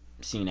ever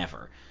seen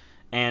ever.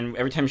 And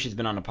every time she's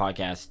been on a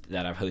podcast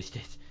that I've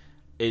hosted,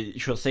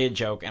 she'll say a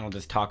joke and I'll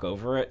just talk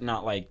over it,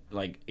 not like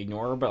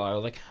ignore her, but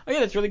I'll like, oh yeah,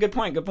 that's a really good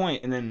point,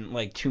 and then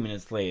like 2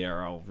 minutes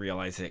later I'll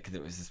realize it because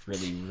it was just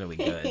really, really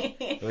good.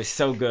 It was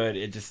so good,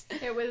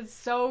 it was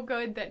so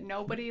good that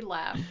nobody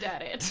laughed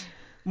at it.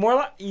 More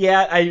like,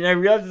 yeah, I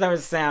realized that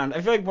was sound.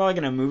 I feel like more like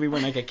in a movie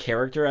when like a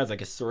character has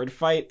like a sword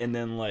fight and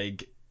then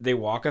like they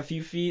walk a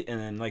few feet and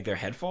then like their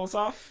head falls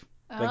off.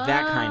 Like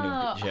that kind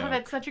of joke. Oh,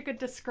 that's such a good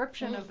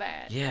description of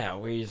that. Yeah,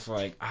 where you're just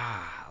like,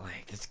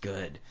 that's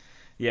good.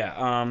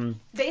 Yeah,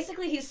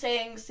 Basically he's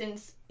saying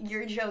since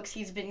your jokes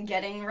he's been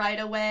getting right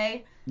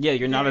away. Yeah,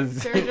 you're not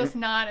as... They're just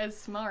not as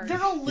smart.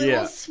 They're a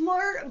little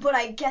smart, but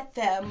I get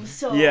them,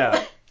 so...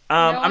 Yeah.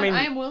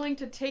 I am willing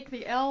to take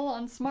the L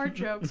on smart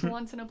jokes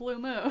once in a blue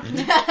moon.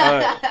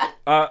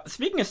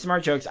 Speaking of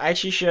smart jokes, I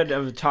actually should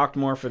have talked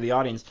more for the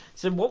audience.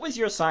 So what was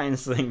your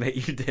science thing that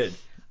you did?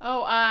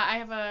 Oh, I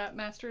have a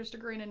master's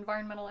degree in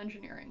environmental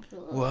engineering.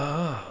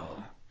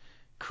 Whoa.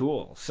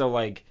 Cool. So,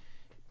 like,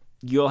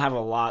 you'll have a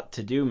lot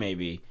to do,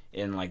 maybe,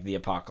 in, like, the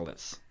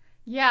apocalypse.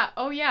 Yeah.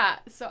 Oh, yeah.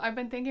 So I've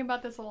been thinking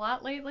about this a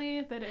lot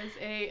lately. That is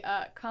a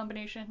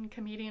combination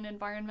comedian,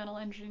 environmental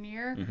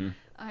engineer. Mm-hmm.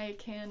 I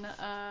can...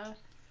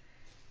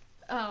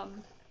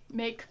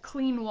 make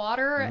clean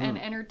water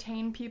and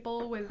entertain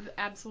people with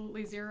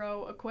absolutely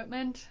zero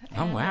equipment.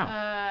 And,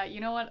 wow. You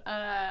know what?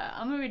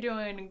 I'm going to be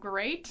doing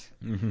great.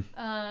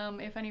 Mm-hmm.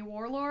 If any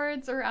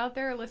warlords are out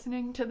there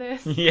listening to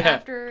this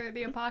after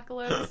the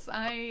apocalypse,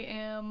 I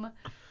am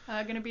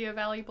going to be a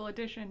valuable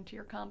addition to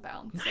your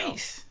compound.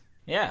 Nice. So.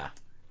 Yeah.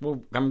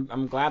 Well,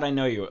 I'm glad I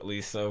know you at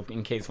least, so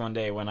in case one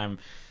day when I'm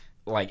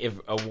like if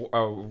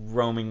a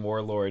roaming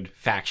warlord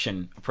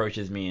faction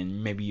approaches me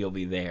and maybe you'll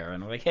be there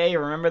and I'm like, hey,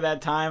 remember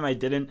that time I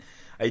didn't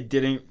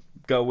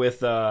go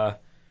with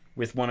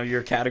one of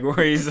your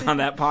categories on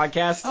that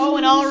podcast? Oh,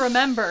 and I'll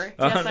remember.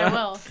 Yes, I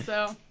will.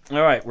 So.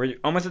 All right, we're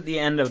almost at the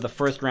end of the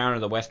first round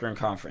of the Western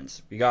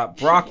Conference. We got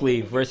broccoli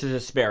versus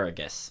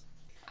asparagus.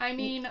 I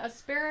mean,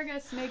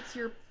 asparagus makes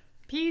your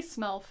pee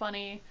smell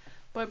funny,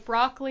 but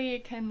broccoli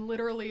can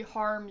literally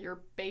harm your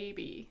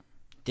baby.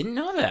 Didn't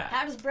know that.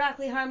 How does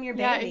broccoli harm your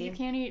baby? Yeah, you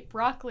can't eat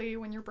broccoli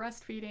when you're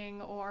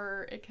breastfeeding,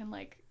 or it can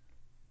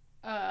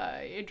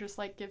it just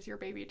gives your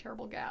baby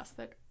terrible gas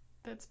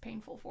that's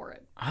painful for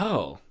it.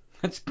 Oh,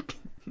 that's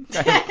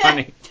kind of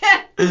funny.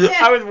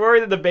 I was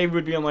worried that the baby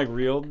would be in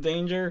real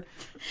danger.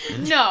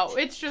 No,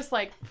 it's just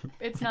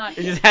it's not.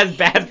 It just has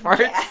bad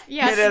parts.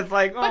 Yeah. It is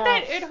oh.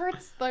 But it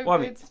hurts.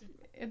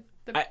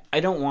 I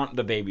don't want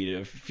the baby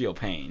to feel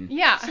pain.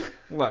 Yeah.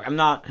 Look, I'm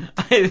not.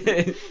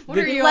 What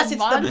are you, Unless a it's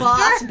monster? the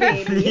boss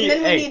baby, then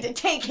we Hey. need to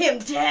take him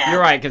down. You're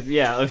right, because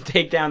let's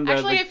take down the.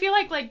 Actually, I feel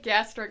like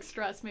gastric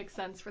stress makes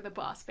sense for the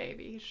boss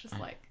baby. He's just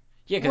like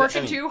yeah, 'cause, working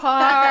I mean, too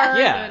hard.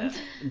 Yeah,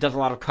 does a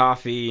lot of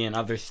coffee and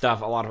other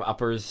stuff, a lot of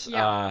uppers.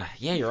 Yeah.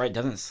 Yeah, you're right.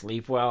 Doesn't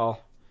sleep well.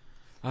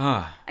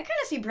 Ah. I kind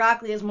of see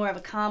broccoli as more of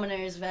a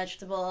commoner's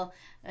vegetable.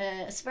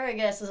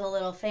 Asparagus is a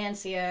little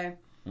fancier.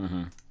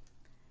 Mm-hmm.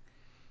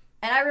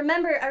 And I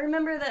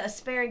remember the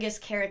asparagus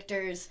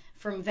characters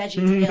from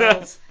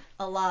VeggieTales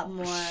a lot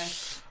more.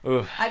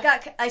 Ooh.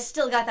 I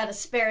still got that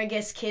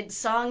Asparagus Kid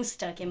song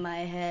stuck in my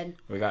head.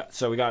 We got.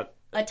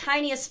 A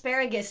tiny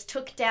asparagus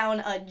took down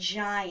a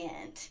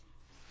giant.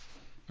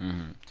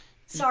 Mm-hmm.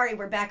 Sorry,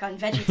 we're back on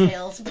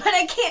VeggieTales, but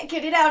I can't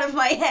get it out of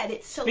my head.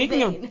 It's so Speaking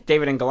vain. of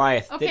David and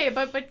Goliath. Okay,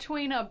 but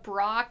between a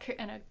Brock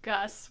and a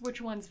Gus,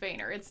 which one's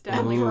vainer? It's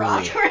definitely Ooh.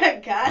 Brock. Brock or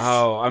a Gus?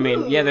 Oh, I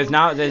mean, yeah. There's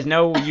Ooh.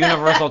 no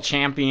universal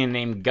champion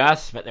named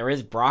Gus, but there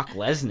is Brock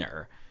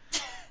Lesnar.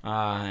 Is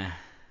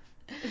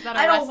that a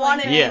I don't wrestling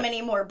want to thing? name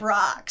any more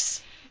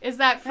Brocks. Is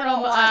that I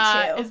don't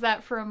want to. Is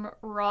that from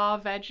Raw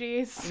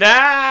Veggies?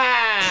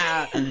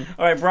 Ah!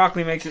 All right,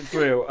 broccoli makes it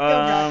through. Go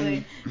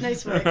broccoli.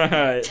 Nice work.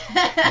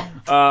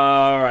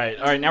 All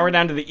right. Now we're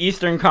down to the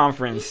Eastern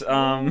Conference.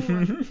 Raw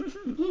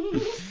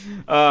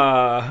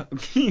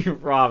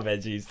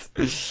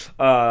veggies.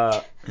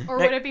 Or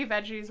would it be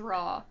Veggies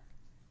Raw?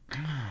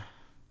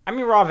 I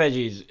mean, raw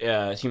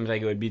veggies seems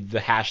like it would be the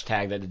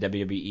hashtag that the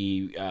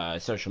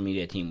WWE social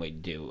media team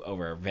would do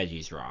over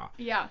veggies raw.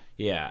 Yeah.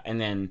 Yeah, and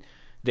then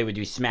they would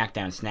do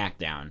SmackDown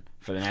Snackdown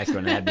for the next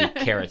one, and that'd be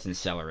carrots and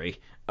celery.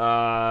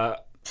 All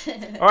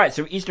right,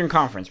 so Eastern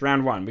Conference,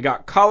 round one. We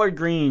got collard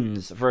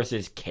greens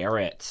versus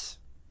carrots.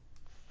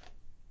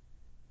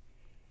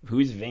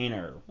 Who's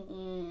vainer?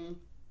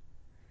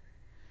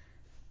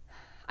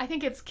 I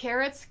think it's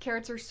carrots.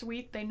 Carrots are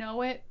sweet. They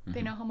know it. Mm-hmm.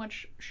 They know how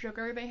much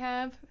sugar they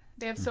have.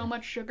 They have so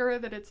much sugar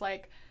that it's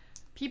like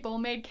people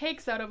made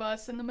cakes out of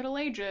us in the Middle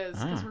Ages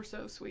because we're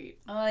so sweet.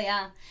 Oh,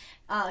 yeah.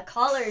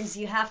 Collards,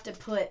 you have to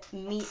put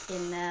meat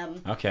in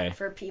them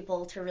for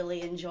people to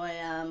really enjoy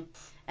them,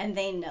 and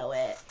they know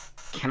it.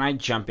 Can I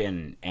jump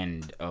in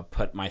and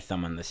put my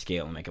thumb on the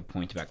scale and make a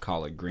point about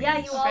collard greens? Yeah,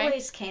 you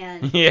always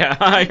can. Yeah,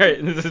 all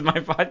right, this is my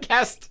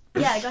podcast.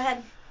 Yeah, go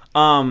ahead.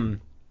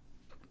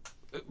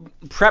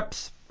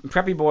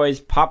 Preppy boys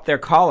pop their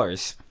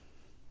collars.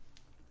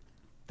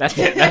 That's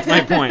it. That's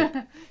my point.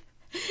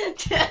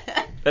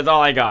 That's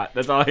all I got.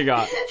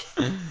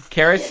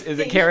 Carrots? Is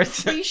it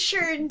carrots? We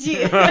sure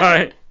do. All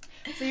right.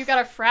 So you got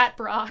a frat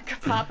Brock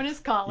popping his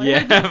collar.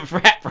 Yeah,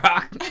 frat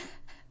Brock.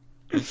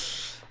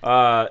 Is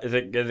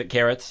it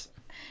carrots?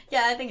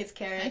 Yeah, I think it's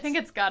carrots. I think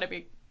it's got to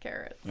be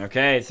carrots.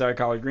 Okay, so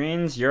collard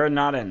greens, you're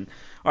not in.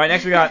 All right,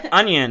 next we got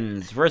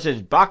onions versus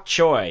bok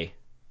choy.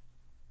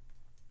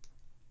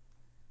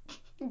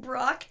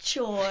 Brock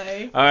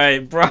choy. All right,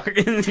 Brock.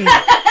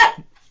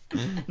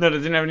 No,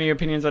 doesn't have any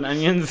opinions on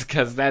onions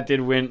because that did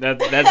win.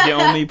 That's the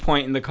only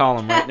point in the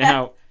column right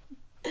now.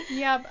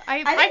 Yeah,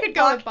 I could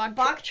go with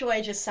bok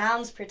choy. Just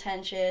sounds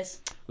pretentious.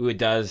 Ooh, it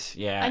does.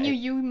 Yeah. And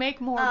you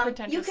make more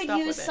pretentious you could stuff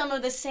use with it. some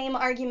of the same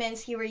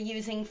arguments you were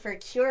using for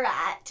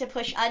curat to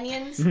push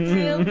onions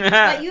through,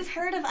 but you've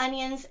heard of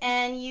onions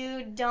and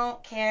you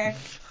don't care.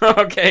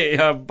 Okay,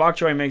 bok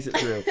choy makes it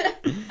through.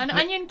 An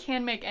onion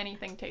can make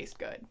anything taste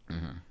good.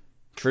 Mm-hmm.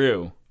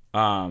 True.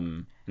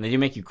 And they do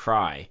make you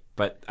cry,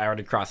 but I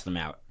already crossed them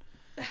out.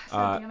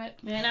 Damn it.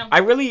 You know? I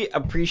really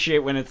appreciate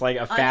when it's like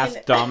a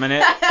fast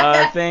dominant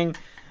thing.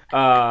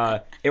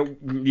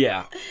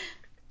 Yeah.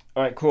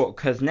 All right, cool.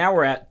 Because now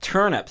we're at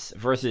turnips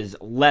versus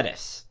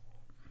lettuce.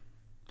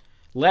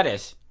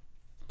 Lettuce,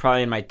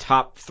 probably in my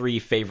top 3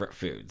 favorite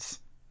foods.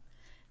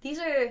 These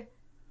are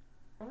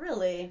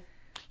really.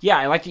 Yeah,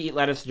 I like to eat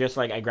lettuce just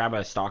like I grab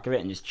a stalk of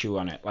it and just chew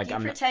on it. Like Do you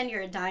pretend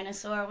you're a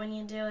dinosaur when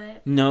you do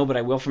it? No, but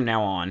I will from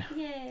now on.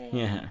 Yay.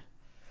 Yeah.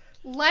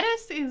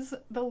 Lettuce is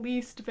the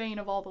least vain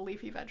of all the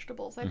leafy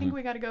vegetables. I think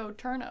we got to go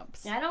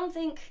turnips. I don't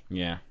think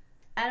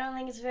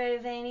it's very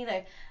vain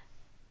either.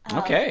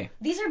 Okay.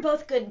 These are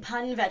both good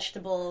pun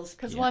vegetables.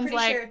 Because one's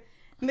like... Sure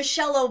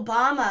Michelle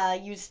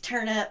Obama used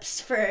turnips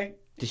for...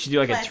 Did she do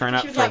like a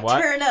turnip for like,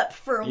 what? Turnip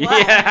for what?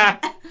 Yeah.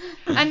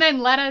 And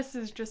then lettuce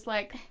is just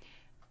like,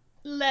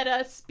 let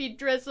us be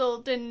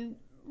drizzled in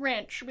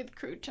ranch with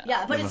croutons.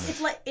 Yeah, but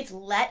it's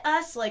let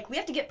us. Like, we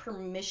have to get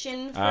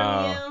permission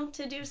from you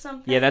to do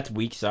something. Yeah, that's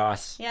weak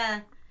sauce.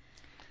 Yeah.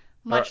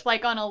 Much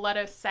like on a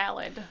lettuce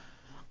salad.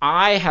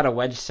 I had a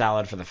wedge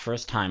salad for the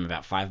first time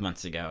about 5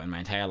 months ago in my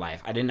entire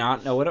life. I did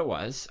not know what it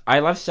was. I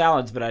love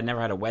salads, but I'd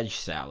never had a wedge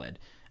salad.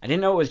 I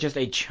didn't know it was just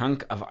a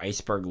chunk of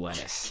iceberg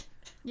lettuce.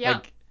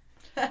 Yeah.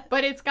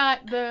 But it's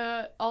got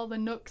all the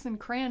nooks and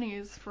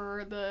crannies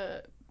for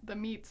the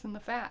meats and the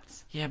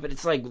fats. Yeah, but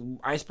it's like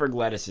iceberg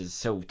lettuce is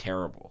so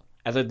terrible.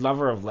 As a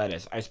lover of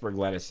lettuce, iceberg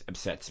lettuce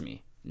upsets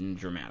me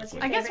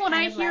dramatically. I guess when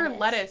I hear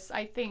lettuce,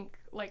 I think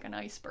like an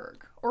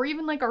iceberg. Or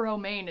even like a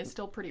romaine is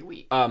still pretty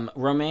weak.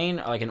 Romaine,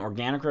 like an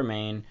organic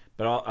romaine,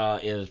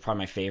 but is probably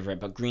my favorite.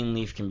 But green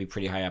leaf can be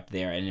pretty high up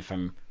there. And if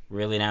I'm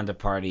really down to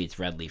party, it's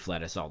red leaf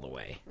lettuce all the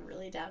way.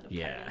 Really down to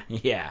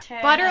party. Yeah.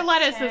 Butter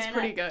lettuce is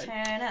pretty good.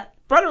 Turn up.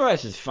 Butter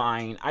lettuce is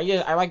fine.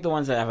 I like the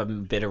ones that have a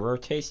bitterer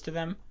taste to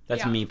them.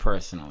 That's me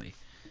personally.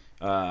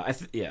 All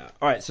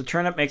right, so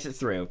turnip makes it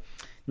through.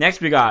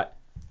 Next we got,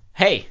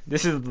 hey,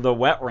 this is the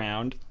wet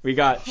round. We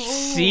got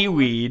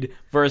seaweed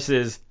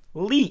versus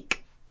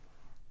leek.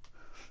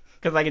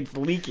 Because like it's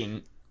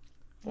leaking.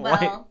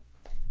 Well,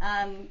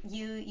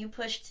 you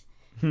pushed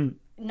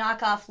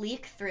knockoff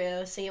leek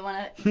through, so you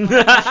wanna push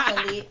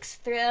the leeks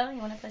through. You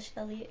wanna push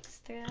the leeks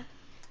through.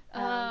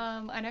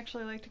 I'd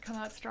actually like to come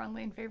out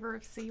strongly in favor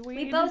of seaweed.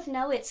 We both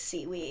know it's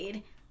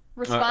seaweed.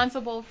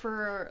 Responsible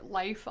for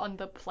life on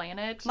the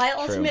planet. My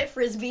ultimate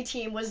frisbee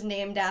team was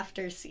named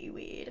after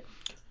seaweed.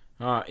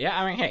 Yeah,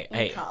 I mean, hey.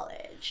 In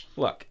college.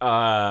 Look,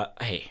 I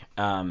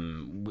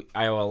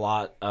owe a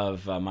lot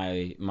of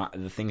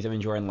the things I've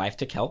enjoyed in life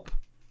to kelp,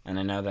 and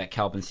I know that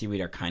kelp and seaweed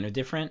are kind of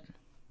different,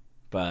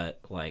 but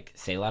like,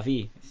 c'est la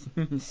vie.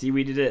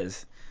 Seaweed it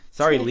is.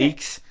 Sorry,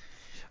 leeks.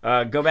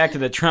 Go back to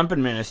the Trump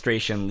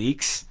administration,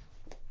 leeks,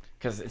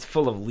 because it's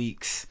full of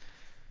leaks.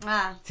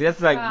 See,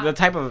 that's like the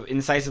type of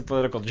incisive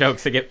political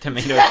jokes that get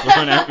tomatoes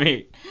thrown at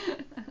me.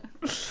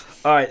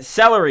 All right,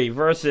 celery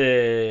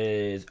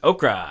versus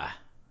okra.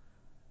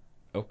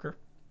 Okra?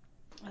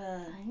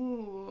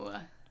 Ooh.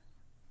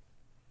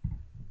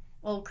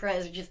 Okra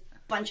is just a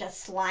bunch of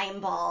slime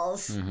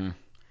balls. Mm-hmm.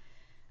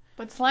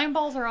 But slime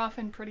balls are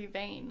often pretty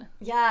vain.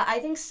 Yeah, I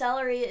think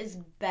celery is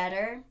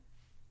better.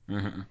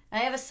 Mm-hmm. I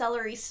have a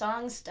celery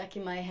song stuck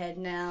in my head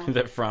now. Is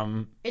it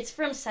from? It's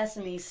from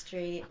Sesame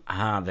Street. The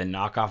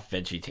knockoff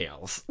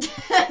VeggieTales.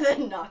 The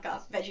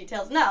knockoff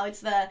VeggieTales. No, it's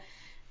the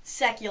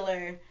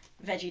secular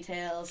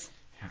VeggieTales.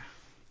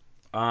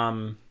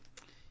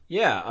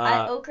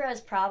 Yeah. Okra is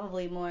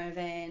probably more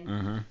vain.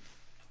 Mm-hmm.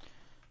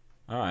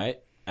 All right.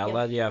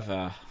 Ella, do you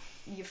have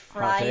You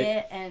fry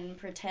it and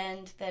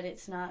pretend that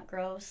it's not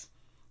gross.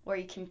 Or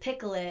you can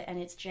pickle it and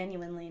it's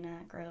genuinely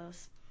not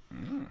gross.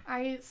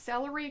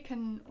 Celery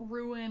can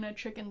ruin a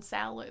chicken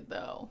salad,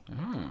 though.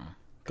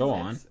 Go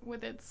on.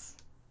 With its,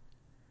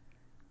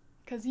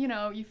 because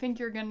you think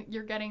you're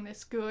getting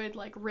this good,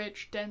 like,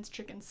 rich, dense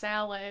chicken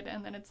salad,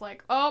 and then it's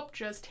like, oh,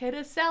 just hit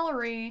a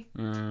celery.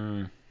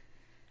 Okay.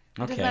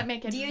 Does that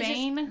make it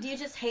vain? Do you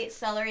just hate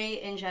celery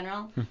in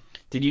general?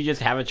 Did you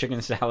just have a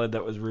chicken salad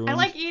that was ruined? I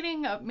like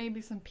eating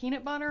maybe some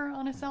peanut butter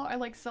on a celery. I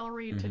like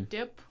celery to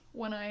dip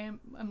when I'm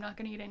not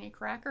gonna eat any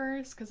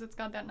crackers because it's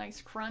got that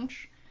nice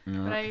crunch.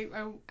 But I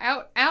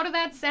out of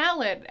that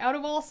salad, out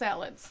of all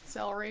salads,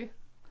 celery.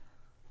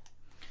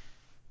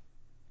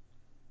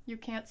 You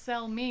can't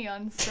sell me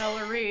on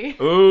celery.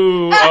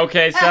 Ooh,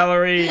 okay,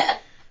 celery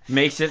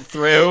makes it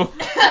through.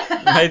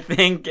 I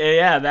think,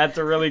 that's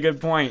a really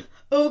good point.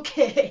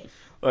 Okay.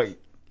 Look,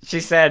 she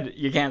said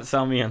you can't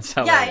sell me on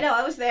celery. Yeah, I know,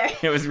 I was there.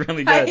 It was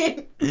really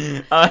good.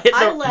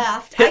 I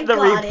laughed. I got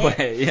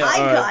replay. it. I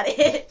got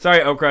it.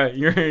 Sorry, okra.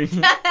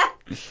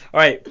 All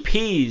right,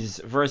 peas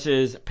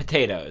versus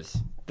potatoes.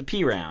 The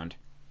pea round.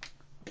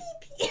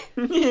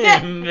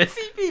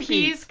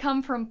 Peas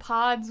come from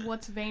pods.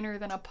 What's vainer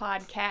than a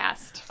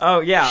podcast? Oh,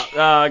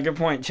 yeah. Good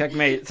point.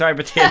 Checkmate. Sorry,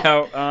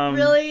 potato.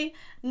 Really?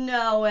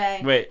 No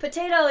way. Wait.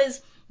 Potato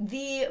is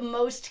the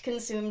most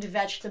consumed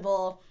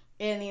vegetable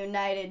in the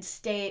United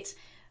States.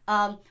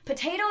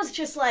 Potatoes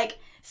just like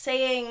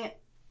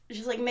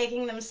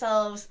making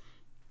themselves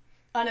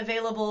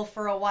unavailable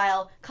for a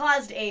while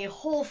caused a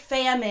whole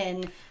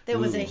famine that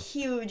was a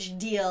huge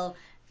deal.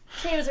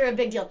 Potatoes are a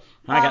big deal.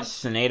 I got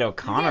Sinead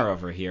O'Connor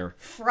over here.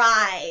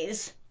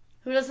 Fries.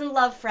 Who doesn't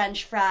love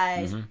French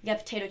fries? Mm-hmm. You got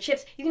potato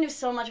chips. You can do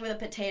so much with a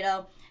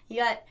potato.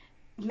 You got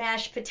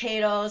mashed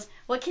potatoes.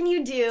 What can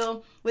you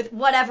do with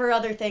whatever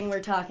other thing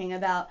we're talking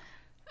about?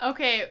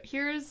 Okay,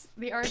 here's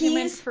the argument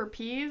Peas? for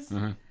peas.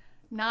 Mm-hmm.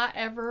 Not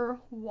ever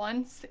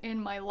once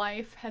in my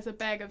life has a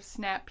bag of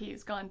snap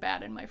peas gone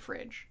bad in my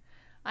fridge.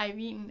 I've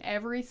eaten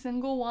every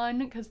single one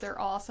because they're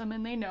awesome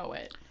and they know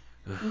it.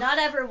 Not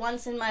ever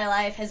once in my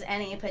life has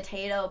any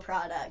potato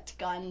product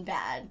gone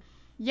bad.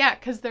 Yeah,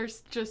 because they're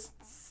just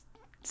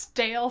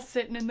stale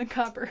sitting in the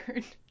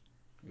cupboard.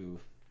 Ooh.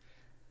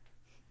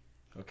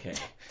 Okay.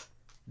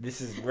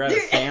 We're at a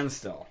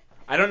standstill.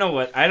 I don't know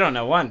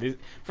one.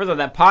 First of all,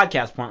 that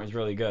podcast point was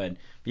really good.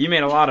 But you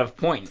made a lot of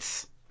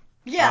points.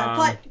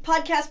 Yeah,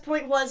 podcast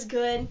point was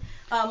good.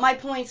 My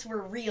points were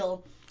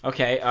real.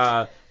 Okay,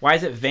 why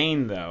is it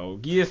vain, though?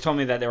 You just told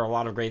me that there were a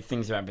lot of great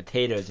things about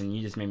potatoes, and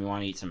you just made me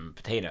want to eat some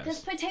potatoes.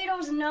 Because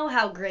potatoes know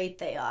how great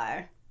they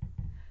are.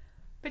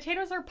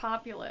 Potatoes are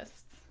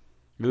populists.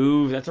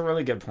 Ooh, that's a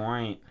really good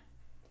point.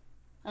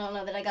 I don't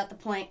know that I got the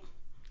point.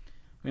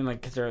 I mean, like,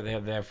 because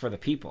they're for the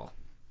people.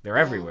 They're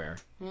everywhere.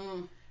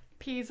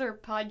 Peas are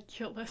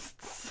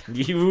podculists.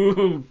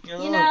 You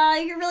know,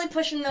 you're really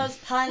pushing those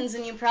puns,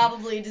 and you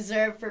probably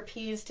deserve for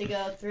peas to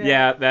go through.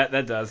 Yeah,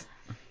 that does.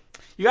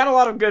 You got a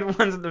lot of good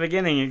ones at the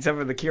beginning, except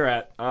for the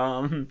Curat.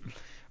 All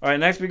All right,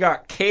 next we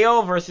got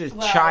kale versus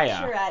chaya.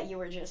 Curat, you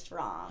were just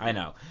wrong. I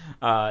know.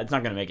 It's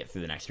not going to make it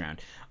through the next round.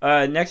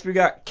 Next we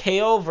got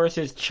kale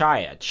versus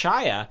chaya.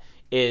 Chaya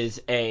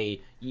is a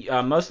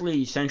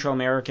mostly Central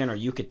American or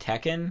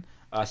Yucatecan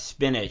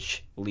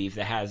spinach leaf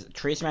that has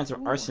trace amounts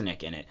of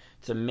arsenic in it.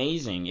 It's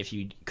amazing if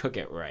you cook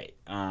it right.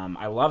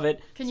 I love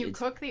it. Can you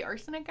cook the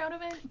arsenic out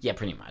of it? Yeah,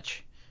 pretty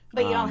much.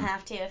 But you don't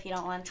have to if you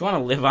don't want to. If you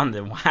want to live on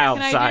the wild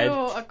side. side. Can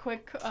I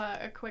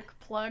do a quick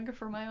plug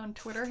for my own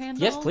Twitter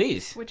handle? Yes,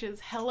 please. Which is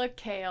Hella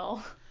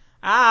Kale.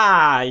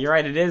 Ah, you're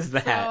right. It is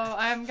that. So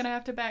I'm gonna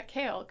have to back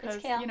kale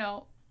because you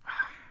know.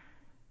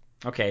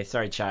 Okay,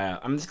 sorry, Chaya.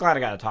 I'm just glad I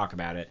got to talk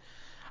about it.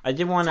 I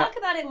did want to talk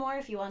about it more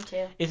if you want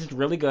to. It's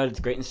really good.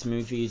 It's great in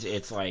smoothies.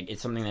 It's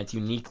something that's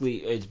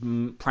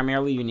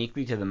primarily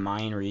uniquely to the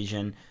Mayan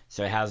region.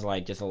 So it has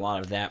just a lot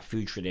of that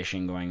food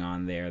tradition going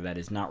on there that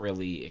is not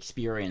really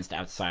experienced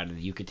outside of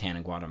the Yucatan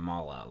and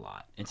Guatemala a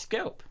lot. It's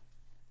scope.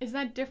 Is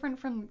that different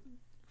from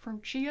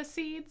chia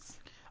seeds?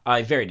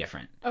 Very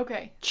different.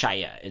 Okay.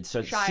 Chaya. It's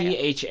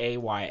Chaya.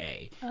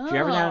 Chaya. Oh. If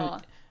you're ever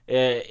down,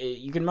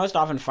 you can most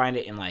often find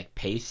it in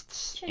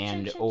pastes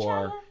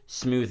or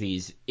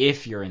smoothies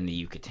if you're in the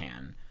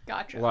Yucatan.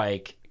 Gotcha.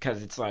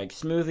 Because it's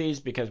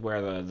smoothies, because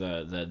where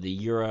the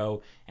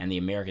Euro and the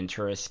American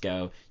tourists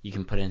go, you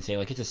can put in, say,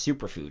 it's a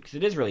superfood, because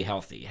it is really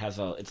healthy.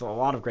 It's a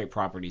lot of great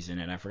properties in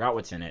it. I forgot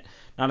what's in it.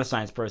 Not a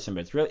science person,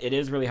 but it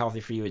is really healthy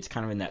for you. It's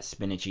kind of in that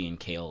spinachy and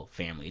kale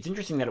family. It's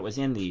interesting that it was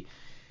in the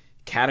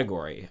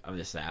category of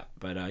that,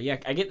 but yeah,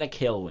 I get that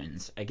kale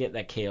wins. I get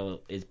that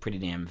kale is pretty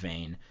damn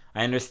vain.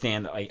 I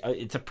understand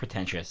it's a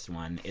pretentious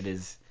one. It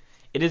is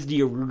the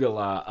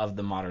arugula of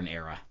the modern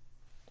era.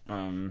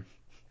 Even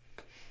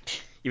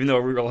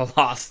though arugula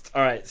lost.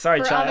 All right,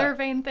 sorry, For Chaya. other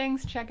vain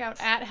things, check out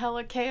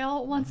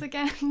 @HellaKale once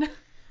again.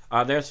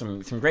 There's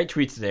some great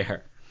tweets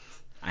there.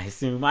 I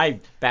assume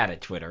I'm bad at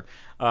Twitter.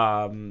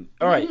 All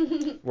right,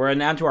 we're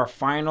now to our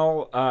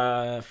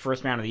final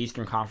first round of the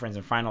Eastern Conference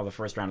and final of the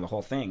first round of the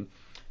whole thing.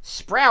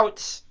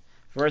 Sprouts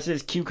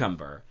versus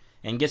cucumber.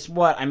 And guess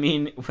what? I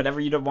mean, whatever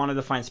you wanted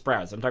to find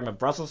sprouts. I'm talking about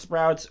Brussels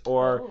sprouts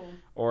or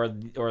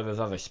those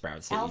other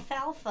sprouts.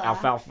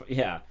 Alfalfa.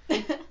 Yeah.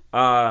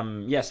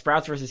 Yeah,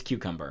 sprouts versus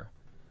cucumber.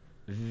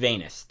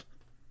 Vainest.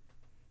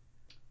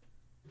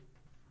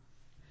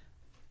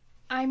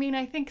 I mean,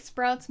 I think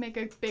sprouts make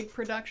a big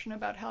production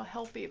about how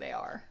healthy they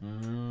are.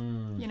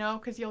 You know,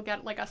 because you'll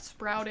get a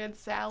sprouted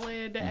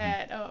salad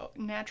at a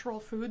natural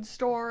food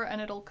store, and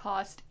it'll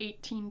cost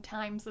 18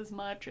 times as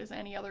much as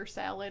any other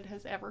salad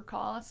has ever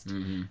cost,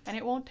 and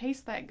it won't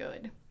taste that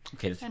good.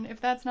 Okay. And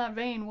if that's not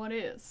vain, what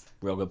is?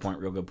 Real good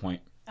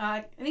point.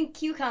 I think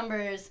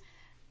cucumbers,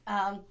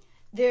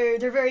 they're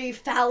very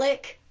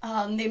phallic.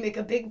 They make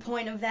a big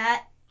point of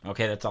that.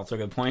 Okay, that's also a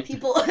good point.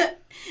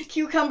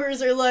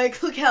 Cucumbers are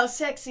look how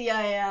sexy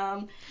I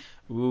am.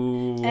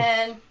 Ooh.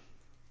 And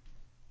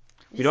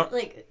we don't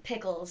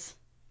pickles.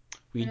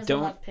 We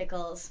don't love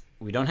pickles.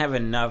 We don't have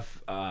enough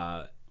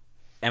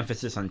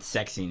emphasis on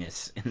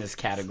sexiness in this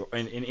category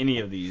in any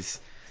of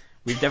these.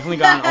 We've definitely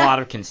gotten a lot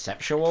of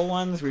conceptual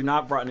ones. We've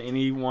not brought in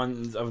any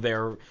ones of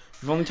their.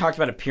 We've only talked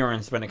about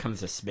appearance when it comes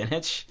to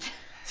spinach.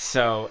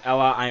 So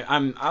Ella,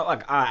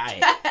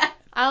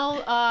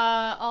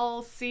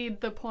 I'll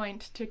cede the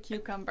point to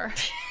cucumber.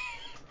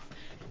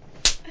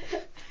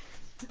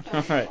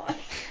 All right.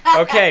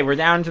 Okay, we're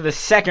down to the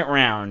second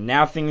round.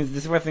 Now this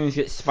is where things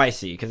get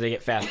spicy because they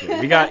get faster.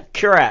 We got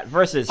Curat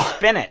versus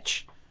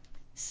spinach.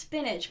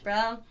 Spinach,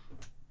 bro.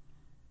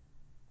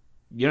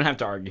 You don't have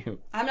to argue.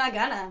 I'm not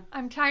gonna.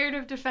 I'm tired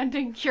of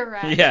defending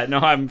Curat. Yeah, no,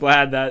 I'm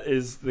glad that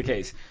is the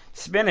case.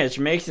 Spinach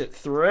makes it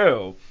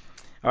through.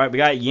 All right, we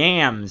got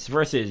yams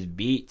versus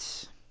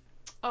beets.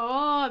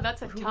 Oh,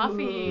 that's a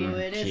toughie. Ooh,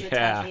 it is a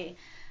toughie.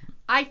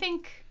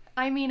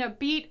 I mean, a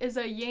beet is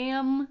a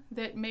yam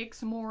that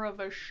makes more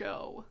of a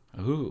show.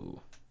 Ooh,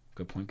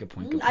 good point.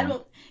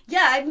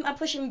 I'm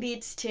pushing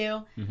beets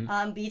too.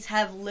 Mm-hmm. Beets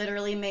have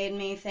literally made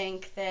me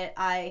think that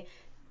I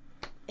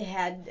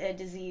had a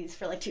disease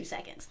for 2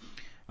 seconds.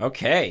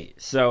 Okay,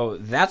 so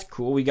that's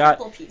cool. We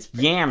got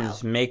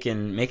yams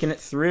making it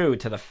through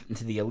to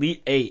the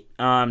Elite Eight.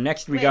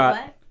 Next we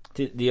got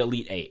the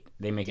Elite Eight.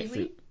 They make it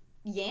through.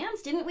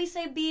 Yams? Didn't we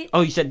say beets?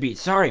 Oh, you said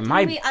beets. Sorry,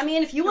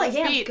 if you want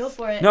yams, beets. go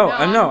for it. No,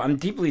 I'm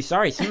deeply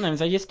sorry.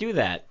 Sometimes I just do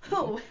that.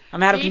 Oh.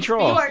 I'm out of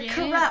control. You are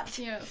corrupt.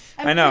 Yes.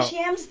 I know. Push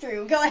yams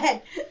through. Go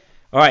ahead.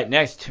 All right,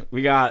 next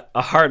we got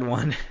a hard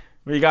one.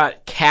 We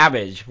got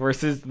cabbage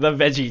versus the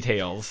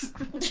VeggieTales.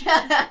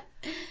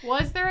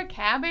 Was there a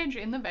cabbage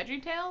in the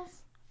VeggieTales?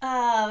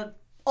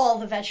 All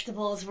the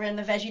vegetables were in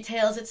the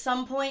VeggieTales at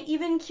some point,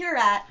 even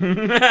Curat.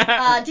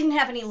 Didn't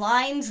have any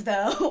lines,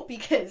 though,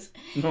 because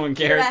no one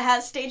cares. Curat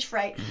has stage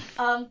fright.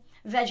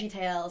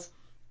 VeggieTales.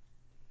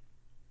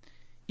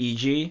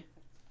 E.g.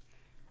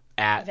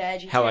 at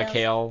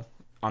HellaKale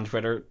on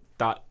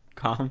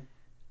Twitter.com.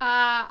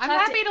 I'm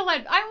happy to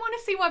I want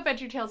to see what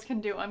VeggieTales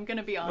can do. I'm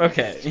gonna be honest.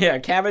 Okay, yeah,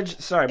 cabbage.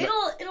 Sorry,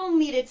 it'll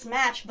meet its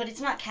match, but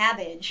it's not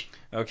cabbage.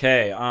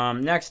 Okay,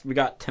 next we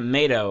got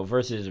tomato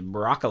versus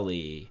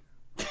broccoli.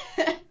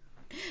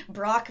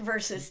 Brock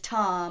versus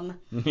Tom.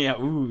 Yeah,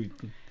 ooh.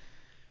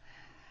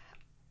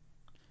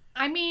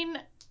 I mean,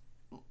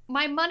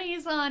 my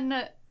money's on.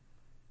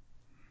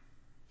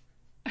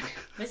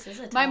 This is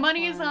a tough My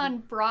money is one. on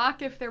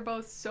Brock if they're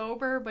both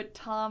sober, but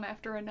Tom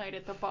after a night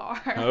at the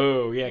bar.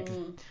 Oh, yeah,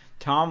 'cause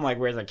Tom, like,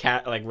 wears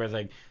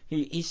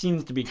he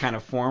seems to be kind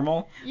of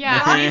formal.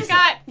 Yeah, Brock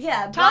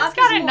Tom's Brock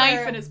got is a knife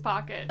more- in his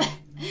pocket.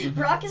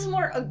 Brock is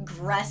more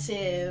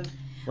aggressive,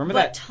 Remember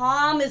but that?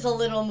 Tom is a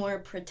little more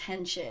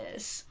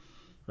pretentious.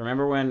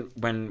 Remember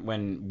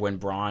when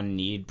Braun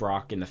kneed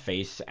Brock in the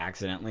face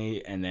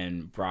accidentally, and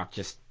then Brock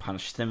just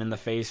punched him in the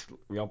face?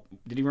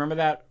 Did you remember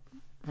that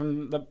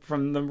from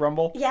the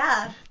Rumble?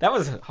 Yeah. That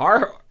was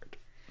hard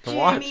to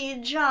watch.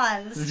 Jimmy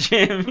Johns.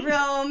 Jimmy.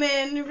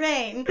 Roman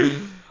Reigns.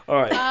 All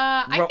right.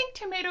 I think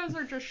tomatoes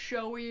are just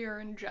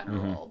showier in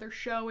general. They're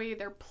showy,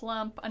 they're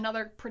plump,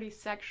 another pretty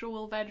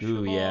sexual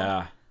vegetable. Ooh,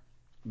 yeah.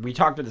 We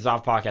talked about this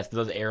off podcast,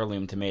 those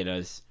heirloom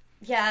tomatoes.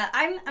 Yeah,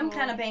 I'm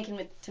kind of banking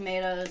with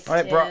tomatoes, All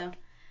right, too. Brock.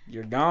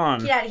 You're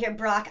gone. Get out of here,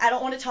 Brock. I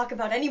don't want to talk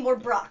about any more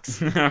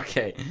Brocks.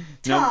 Okay.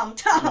 Tom.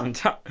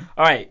 All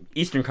right,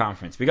 Eastern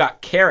Conference. We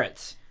got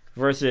carrots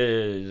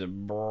versus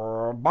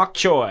bok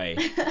choy.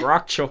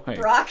 Brock choy.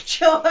 Brock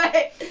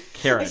Choy.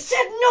 Carrots. I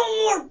said no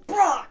more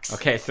Brocks.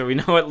 Okay, so we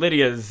know what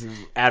Lydia's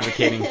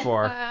advocating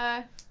for.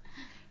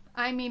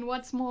 I mean,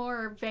 what's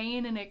more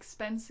vain and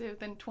expensive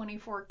than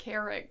 24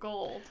 karat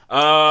gold?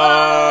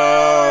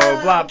 Oh,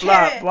 blah,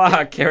 blah, carrot.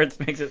 blah. Carrots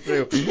makes it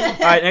through. All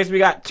right, next we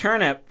got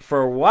turnip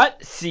for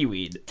what?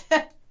 Seaweed.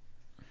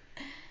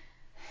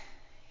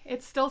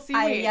 It's still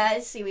seaweed. Yeah,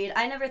 it's seaweed.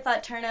 I never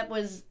thought turnip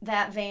was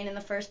that vain in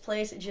the first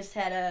place. It just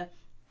had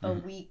a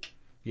weak.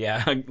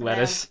 Yeah,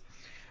 lettuce.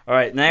 All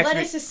right, next.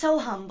 Lettuce is so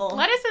humble.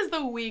 Lettuce is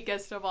the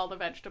weakest of all the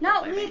vegetables.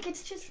 Not I think. weak,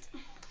 it's just.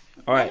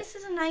 All right. Lettuce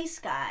is a nice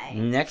guy.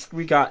 Next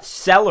we got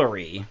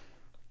celery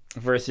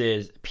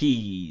versus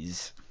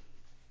peas.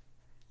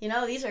 You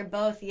know, these are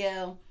both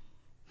you.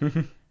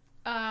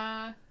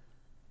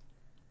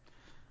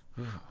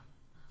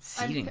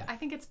 Seeding. I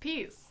think it's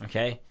peas.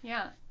 Okay.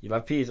 Yeah. You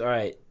love peas. All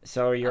right.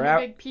 Celery, you're I'm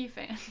out. a big pea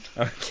fan.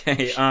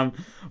 Okay.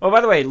 Well,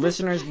 by the way,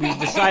 listeners, we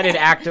decided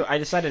I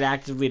decided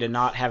actively to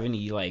not have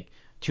any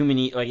too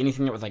many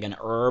anything that was like an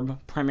herb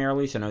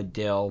primarily. So no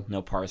dill,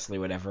 no parsley,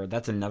 whatever.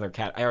 That's another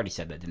cat. I already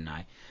said that, didn't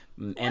I?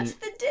 And What's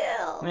the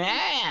dill?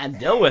 yeah,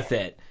 deal with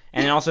it.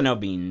 And then also no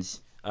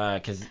beans,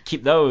 because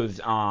keep those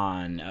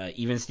on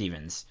even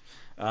Stevens.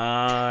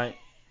 So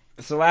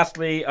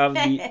lastly,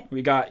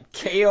 we got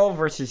kale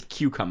versus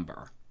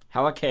cucumber.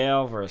 Hella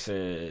kale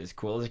versus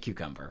cool as a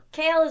cucumber.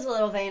 Kale is a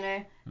little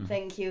vainer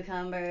than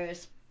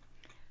cucumbers.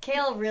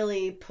 Kale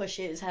really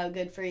pushes how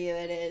good for you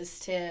it is,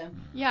 too.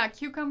 Yeah,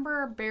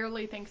 cucumber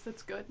barely thinks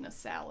it's good in a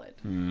salad.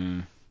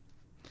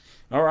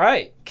 All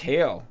right,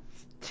 kale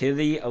to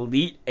the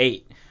Elite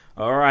Eight.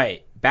 All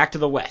right, back to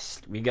the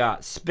West. We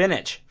got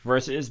spinach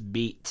versus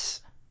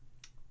beets.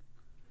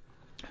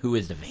 Who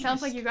is the vainest?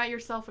 Sounds like you got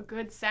yourself a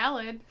good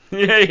salad.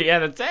 Yeah,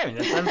 that's it.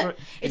 That sounds what,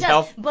 It does.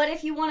 health. But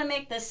if you want to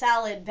make the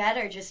salad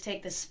better, just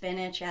take the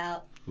spinach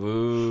out.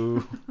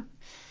 Ooh.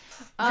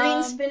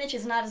 Green spinach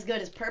is not as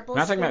good as purple We're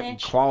not spinach. talking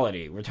about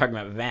quality. We're talking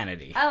about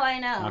vanity. Oh, I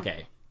know.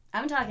 Okay.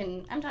 I'm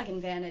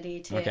talking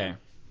vanity too. Okay.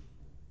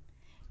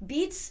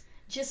 Beets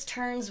just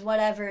turns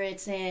whatever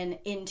it's in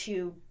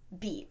into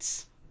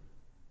beets.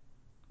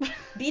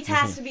 Beets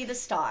has to be the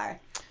star.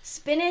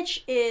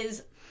 Spinach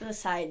is the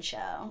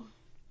sideshow.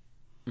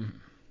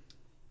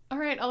 All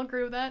right, I'll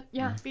agree with that.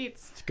 Yeah,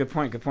 beets. It's a good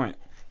point. Good point.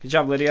 Good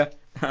job, Lydia.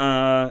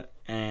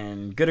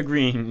 And good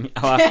agreeing.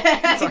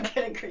 Good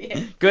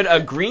agree. Good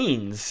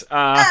agreens.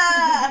 All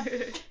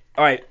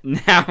right,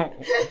 now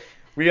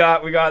we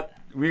got.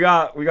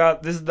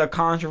 This is the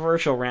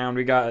controversial round.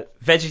 We got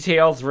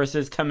VeggieTales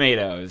versus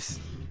tomatoes.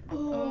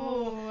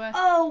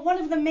 Oh, one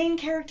of the main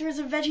characters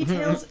of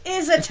VeggieTales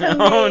is a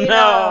tomato. Oh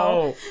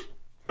no!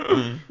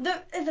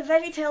 The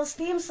VeggieTales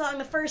theme song,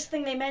 the first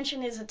thing they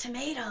mention is a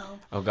tomato.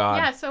 Oh god.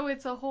 Yeah, so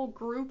it's a whole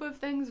group of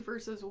things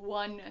versus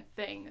one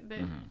thing. That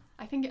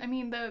I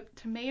mean, the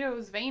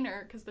tomato's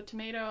vainer because the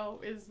tomato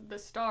is the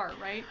star,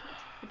 right?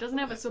 It doesn't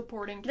have a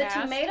supporting cast.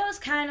 The tomato's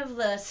kind of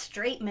the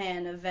straight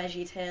man of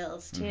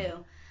VeggieTales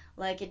too.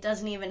 Like, it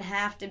doesn't even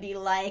have to be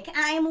like,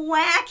 I'm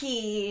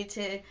wacky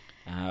to...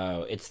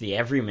 Oh, it's the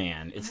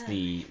everyman. It's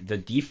the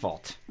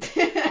default.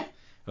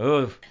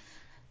 Oh,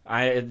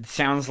 it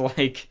sounds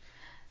like...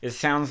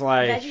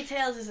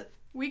 VeggieTales is...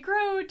 We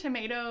grow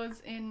tomatoes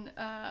in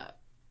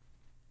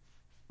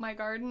my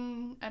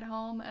garden at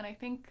home, and I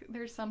think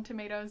there's some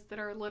tomatoes that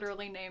are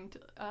literally named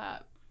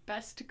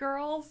Best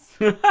Girls.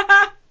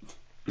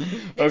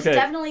 There's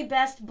definitely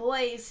best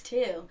boys,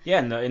 too.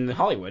 Yeah, in the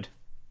Hollywood.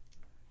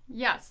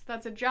 Yes,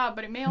 that's a job,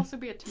 but it may also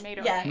be a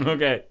tomato Yeah. name.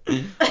 Okay.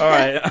 All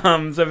right.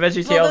 So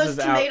VeggieTales is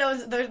out.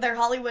 Those tomatoes, they're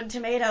Hollywood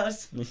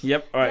tomatoes.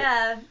 Yep. All right.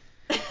 Yeah.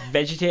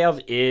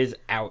 VeggieTales is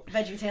out.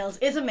 VeggieTales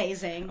is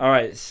amazing. All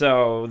right.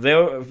 So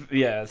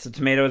so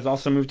tomatoes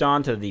also moved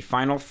on to the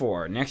final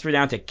four. Next, we're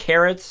down to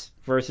carrots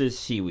versus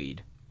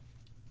seaweed.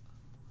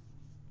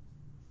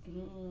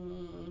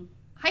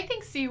 I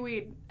think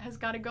seaweed has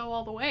got to go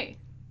all the way.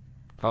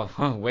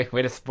 Oh, way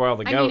to spoil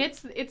the goat. I mean,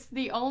 it's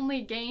the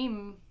only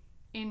game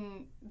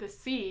in the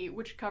sea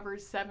which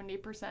covers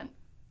 70%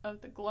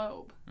 of the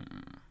globe.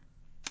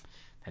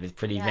 That is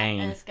pretty yeah,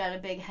 vain. And it's got a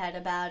big head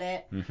about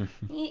it. You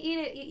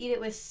eat it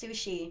with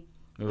sushi,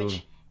 Ooh.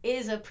 which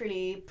is a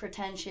pretty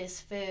pretentious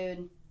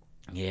food.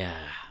 Yeah.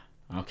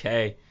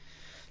 Okay.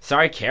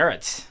 Sorry,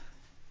 carrots.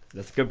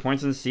 That's good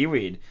points on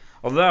seaweed.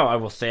 Although I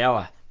will say,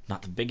 Ella,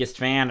 not the biggest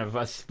fan of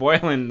us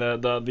spoiling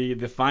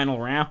the final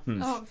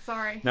rounds. Oh,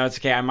 sorry. No, it's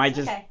okay. I might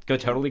just go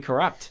totally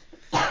corrupt.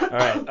 All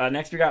right.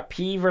 Next we got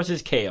pea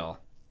versus kale.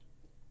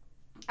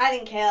 I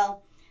think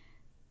kale.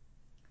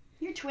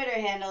 Your Twitter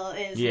handle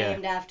is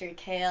named after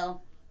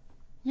kale.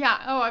 Yeah.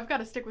 Oh, I've got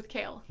to stick with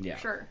kale. Yeah.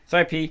 Sure.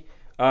 Sorry, pea.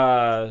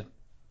 All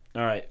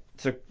right.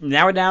 So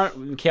now we're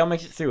down. Kale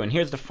makes it through, and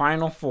here's the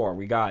final four.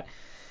 We got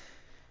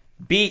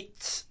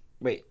beets.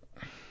 Wait.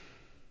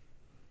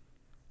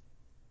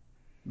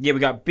 Yeah, we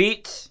got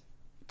beets,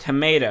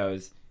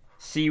 tomatoes,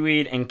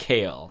 seaweed, and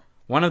kale.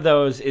 One of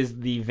those is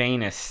the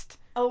vainest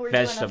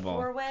vegetable.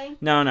 Doing a four-way?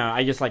 No,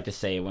 I just like to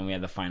say it when we have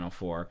the final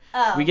four.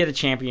 Oh. We get a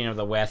champion of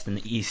the West and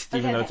the East,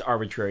 even though it's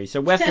arbitrary. So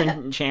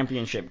Western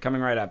Championship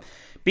coming right up.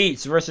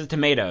 Beets versus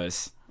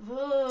tomatoes.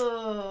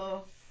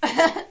 Ooh.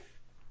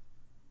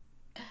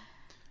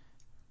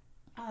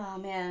 Oh,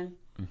 man.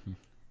 Mm-hmm.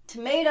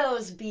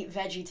 Tomatoes beat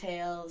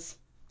VeggieTales.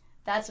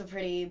 That's a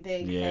pretty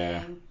big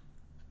thing.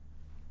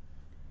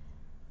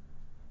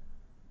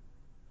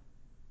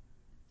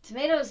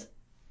 Tomatoes,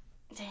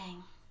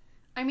 dang.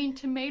 I mean,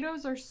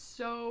 tomatoes are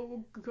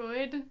so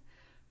good,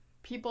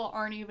 people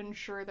aren't even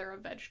sure they're a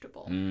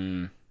vegetable.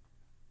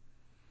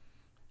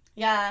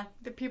 Yeah.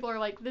 The people are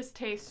like, this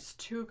tastes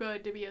too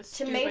good to be a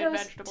stupid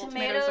vegetable.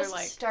 Tomatoes are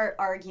like, start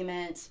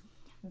arguments.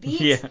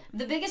 Beets,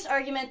 the biggest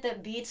argument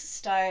that beets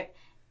start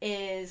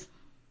is,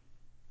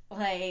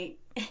 like,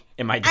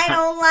 I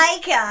don't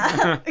like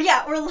ya.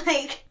 Yeah, or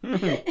like,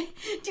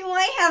 do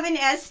I have an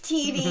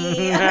STD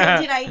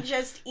or did I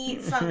just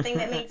eat something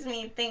that makes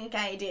me think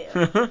I do?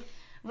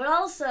 But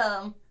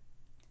also,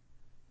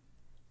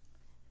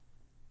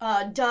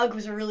 Doug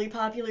was a really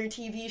popular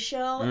TV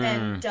show,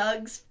 and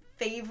Doug's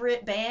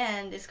favorite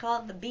band is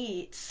called The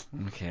Beats.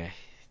 Okay.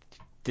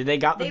 Did they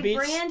got the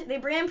Beats? They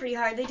brand pretty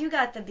hard. They do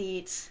got the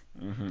Beats.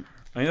 Mm-hmm.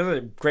 I mean, those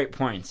are great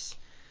points.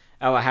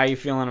 Ella, how are you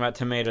feeling about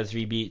tomatoes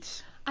v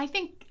beets? I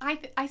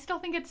still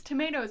think it's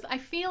tomatoes. I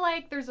feel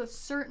like there's a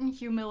certain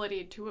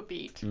humility to a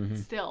beet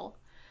still.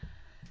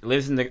 It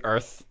lives in the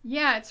earth.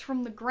 Yeah, it's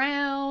from the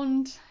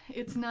ground.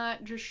 It's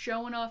not just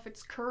showing off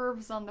its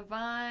curves on the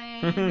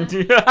vine.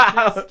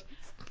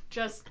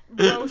 just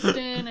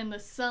roasting in the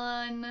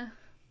sun.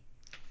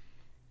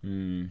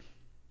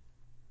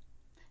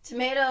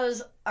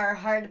 Tomatoes are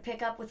hard to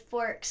pick up with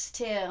forks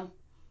too.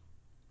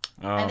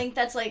 Oh. I think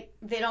that's like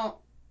they're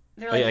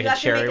like you have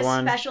to make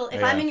a special.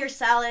 If I'm in your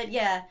salad,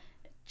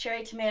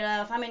 cherry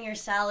tomato. If I'm in your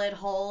salad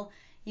hole,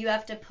 you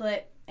have to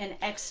put an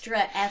extra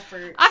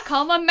effort. I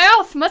call my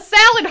mouth my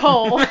salad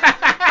hole.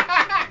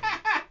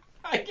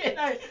 I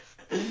get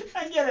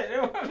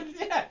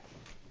it.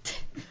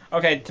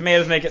 Okay,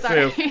 tomatoes make it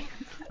through.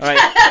 All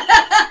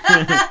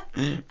right.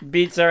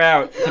 Beets are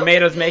out.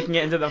 Tomatoes making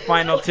it into the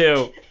final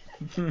two.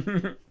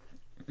 I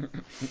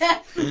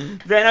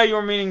know you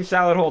were meaning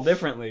salad hole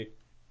differently.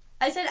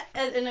 I said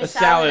in a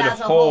salad as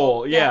a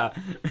whole. Yeah.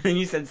 And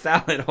you said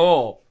salad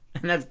whole.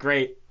 And that's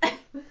great.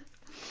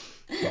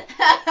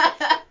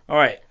 All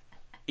right.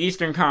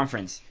 Eastern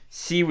Conference.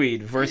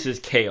 Seaweed versus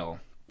kale.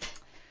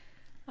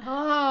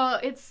 Oh,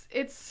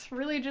 it's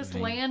really just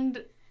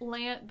land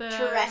the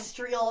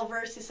terrestrial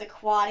versus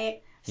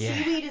aquatic. Yeah.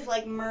 Seaweed is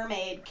like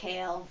mermaid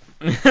kale.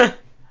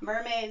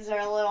 Mermaids are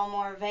a little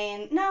more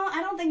vain. No,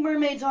 I don't think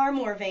mermaids are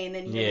more vain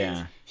than humans.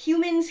 Yeah.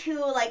 Humans who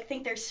like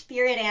think they're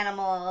spirit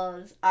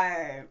animals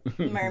are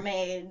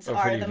mermaids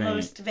are the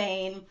most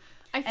vain.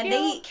 And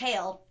they eat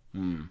kale.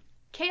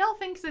 Kale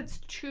thinks it's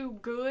too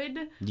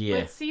good,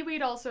 but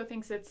seaweed also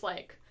thinks it's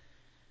like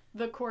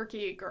the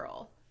quirky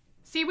girl.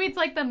 Seaweed's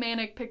like the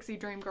manic pixie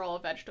dream girl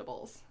of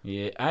vegetables.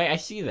 Yeah, I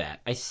see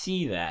that.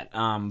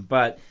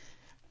 But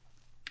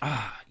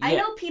I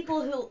know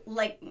people who,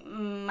 like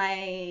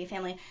my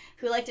family,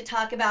 who like to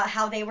talk about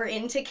how they were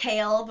into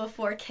kale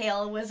before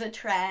kale was a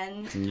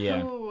trend.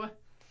 Yeah. Ooh.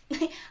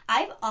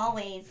 I've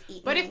always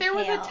eaten But if there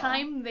kale. was a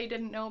time they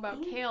didn't know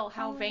about kale,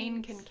 how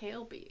vain can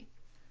kale be?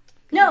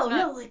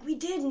 No, like we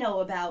did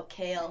know about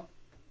kale.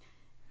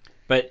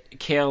 But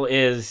kale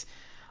is...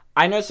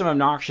 I know some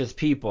obnoxious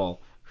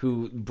people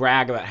who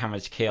brag about how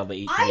much kale they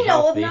eat to be healthy. I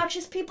know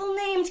obnoxious people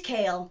named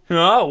Kale.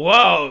 Oh,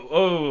 whoa.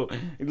 Oh,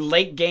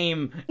 late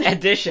game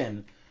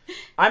edition.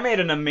 I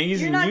made an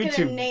amazing YouTube... You're not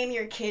going to name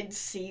your kid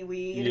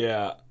Seaweed.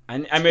 Yeah.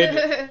 I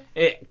made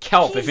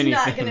Kelp, if anything. He's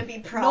not going to be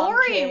prom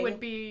Nori king. would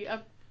be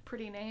a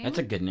pretty name. That's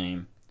a good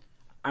name.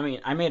 I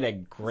mean, I made a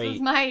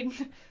great...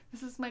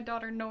 This is my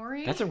daughter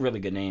Nori. That's a really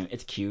good name.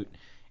 It's cute.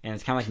 And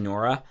it's kind of like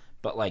Nora,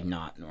 but like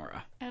not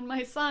Nora. And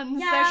my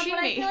son's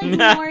Sashimi.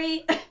 But I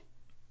feel like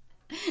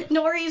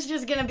Nori's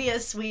just going to be a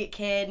sweet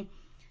kid.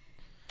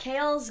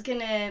 Kale's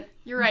gonna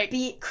You're right.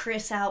 beat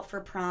Chris out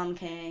for prom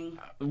king.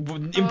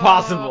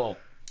 Impossible.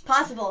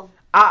 Possible.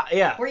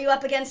 Yeah. Were you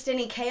up against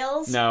any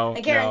Kales? No.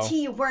 I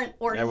guarantee you weren't,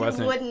 or I you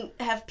wasn't.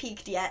 wouldn't have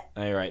peaked yet.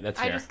 All right, that's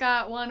fair. I just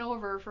got one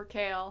over for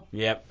Kale.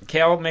 Yep,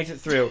 Kale makes it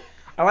through.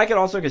 I like it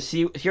also because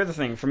here's the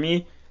thing. For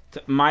me,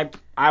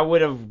 I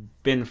would have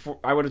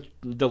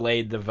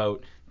delayed the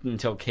vote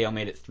until Kale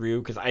made it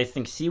through because I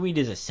think seaweed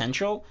is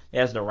essential. It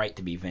has the right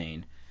to be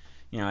vain.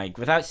 Like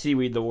without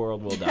seaweed, the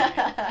world will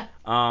die.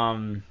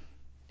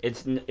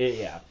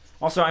 Yeah.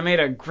 Also, I made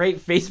a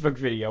great Facebook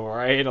video where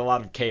I ate a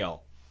lot of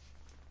kale.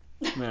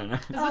 Man. Is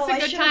this a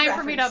good time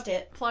for me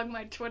to plug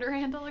my Twitter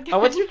handle again? Oh,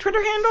 what's your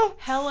Twitter handle?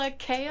 Hella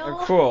Kale.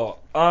 Oh, cool.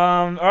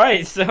 All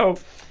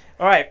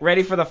right,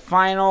 ready for the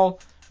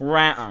final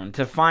round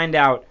to find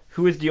out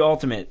who is the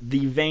ultimate,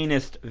 the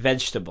vainest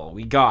vegetable.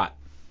 We got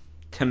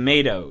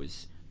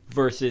tomatoes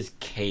versus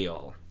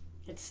kale.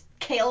 It's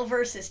Kale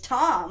versus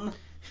Tom.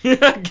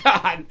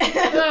 God.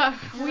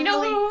 We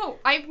know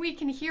we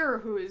can hear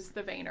who is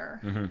the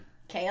vainer. Mm-hmm.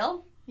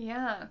 Kale?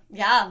 Yeah.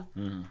 Yeah.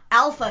 Mm.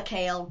 Alpha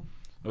Kale.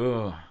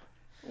 Ooh.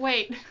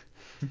 Wait.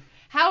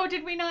 How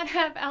did we not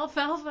have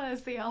alfalfa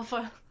as the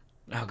alpha?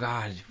 Oh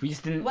God, we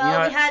just didn't.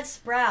 Well, we had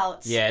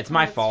sprouts. Yeah, it's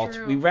my fault.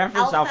 True. We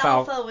referenced alfalfa.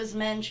 Alfalfa was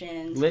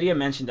mentioned. Lydia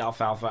mentioned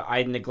alfalfa.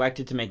 I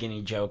neglected to make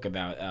any joke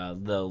about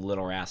the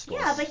Little Rascals.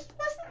 Yeah, but he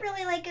wasn't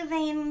really like a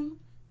vain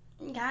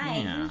guy.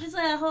 Yeah. He was just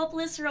a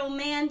hopeless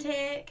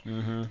romantic.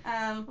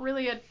 Mm-hmm.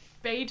 Really a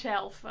bait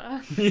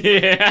alpha.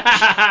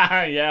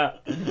 Yeah.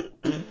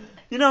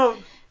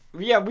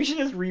 Yeah, we should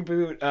just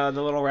reboot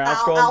the Little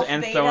Rascals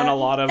and throw in a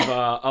lot of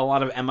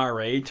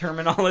MRA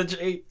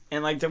terminology.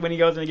 And like, so when he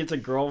goes and he gets a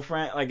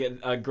girlfriend, like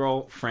a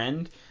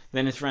girlfriend,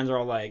 then his friends are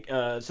all like,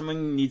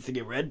 someone needs to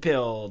get red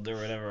pilled or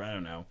whatever. I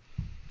don't know.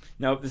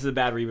 Nope, this is a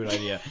bad reboot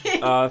idea.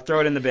 Throw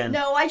it in the bin.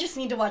 No, I just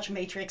need to watch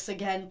Matrix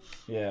again.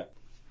 Yeah.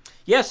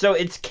 Yeah, so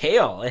it's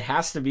kale. It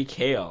has to be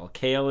kale.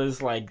 Kale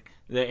is like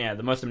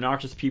the most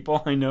obnoxious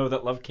people I know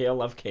that love kale.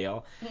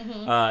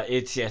 Mm-hmm.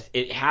 It's just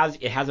it has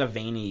a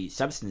veiny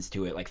substance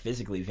to it, like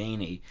physically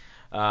veiny.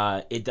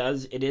 It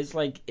is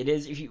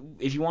if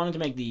you wanted to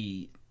make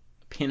the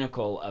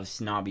pinnacle of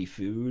snobby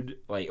food,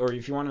 like, or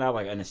if you wanted to have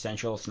like an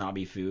essential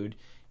snobby food,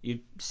 you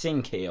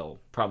sing kale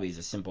probably is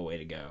a simple way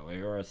to go.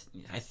 Or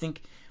I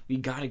think we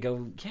gotta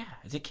go. Yeah,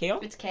 is it kale?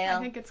 It's kale. I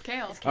think it's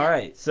kale. All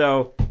right,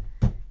 so.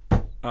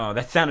 Oh,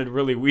 that sounded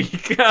really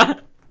weak.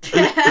 I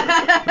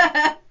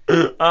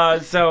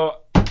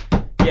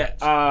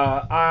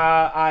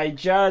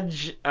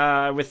judge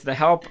with the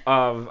help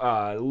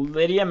of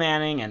Lydia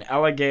Manning and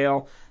Ella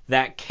Gale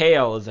that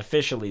kale is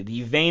officially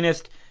the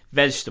vainest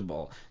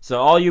vegetable. So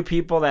all you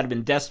people that have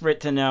been desperate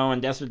to know and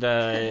desperate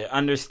to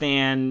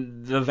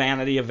understand the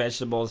vanity of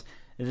vegetables,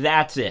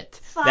 that's it.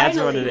 Finally, that's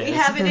what it is. We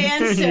have an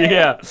answer.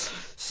 Yeah.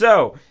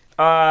 So.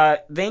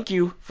 Thank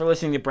you for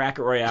listening to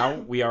Bracket Royale.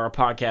 We are a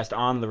podcast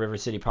on the River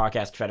City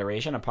Podcast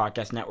Federation, a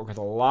podcast network with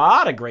a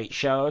lot of great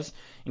shows,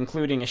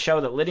 including a show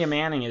that Lydia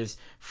Manning is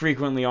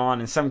frequently on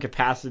in some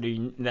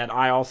capacity that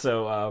I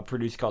also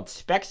produce called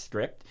Spec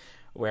Script,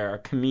 where a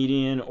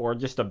comedian or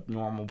just a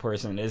normal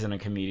person that isn't a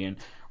comedian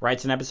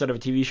writes an episode of a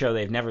TV show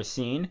they've never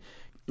seen.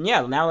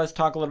 Yeah, now let's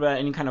talk a little bit about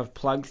any kind of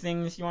plug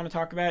things you want to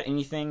talk about.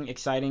 Anything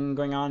exciting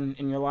going on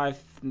in your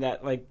life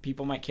that like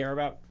people might care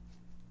about?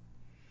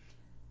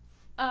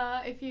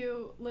 If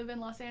you live in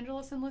Los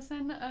Angeles and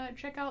listen,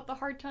 check out the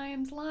Hard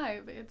Times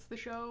Live. It's the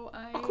show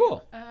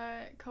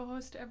I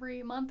co-host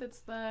every month. It's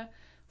the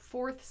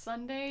fourth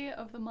Sunday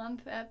of the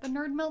month at the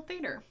Nerd Melt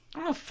Theater.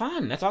 Oh,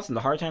 fun! That's awesome.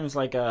 The Hard Times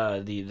like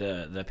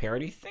the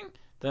parody thing.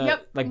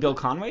 Yep. Like Bill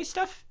Conway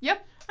stuff.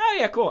 Yep. Oh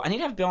yeah, cool. I need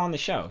to have Bill on the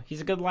show.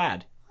 He's a good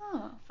lad.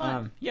 Oh,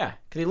 fun. Yeah,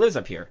 because he lives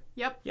up here.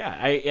 Yep.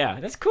 Yeah,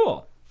 that's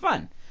cool.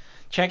 Fun.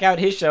 Check out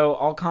his show.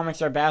 All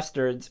Comics Are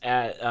Bastards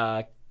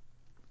at.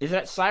 Is it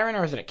at Siren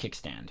or is it at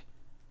Kickstand?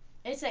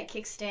 It's at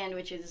Kickstand,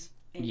 which is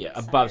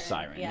above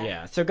Siren.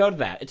 Yeah. So go to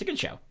that. It's a good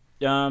show.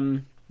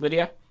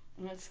 Lydia?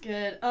 That's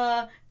good.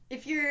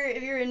 If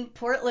you're in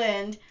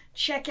Portland,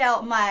 check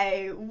out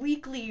my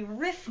weekly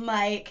riff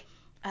mic.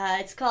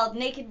 It's called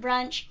Naked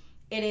Brunch.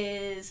 It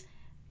is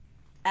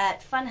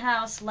at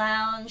Funhouse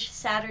Lounge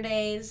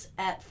Saturdays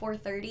at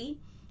 4:30.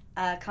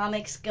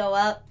 Comics go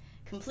up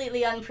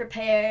completely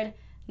unprepared,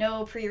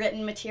 no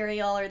pre-written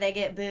material or they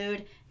get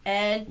booed,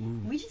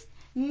 and we just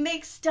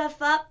make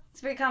stuff up.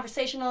 It's very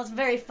conversational. It's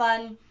very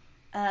fun.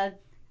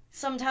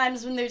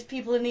 Sometimes when there's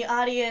people in the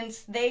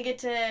audience, they get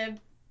to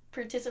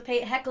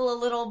participate, heckle a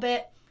little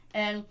bit,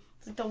 and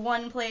it's the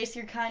one place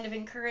you're kind of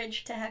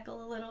encouraged to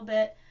heckle a little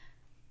bit.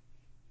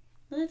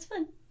 And it's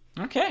fun.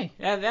 Okay,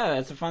 yeah,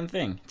 that's a fun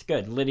thing. It's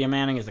good. Lydia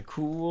Manning is a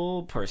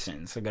cool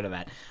person, so go to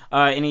that.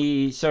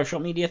 Any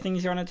social media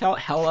things you want to tell?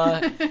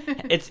 Hella,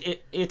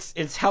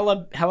 it's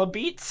hella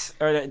beats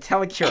or it's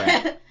hella cure.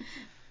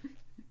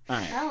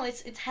 Right. Oh,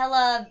 it's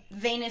hella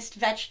vainest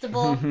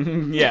vegetable.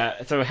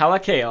 Yeah, so hella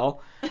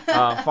kale.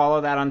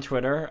 Follow that on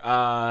Twitter.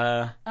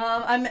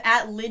 I'm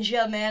at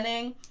Lydia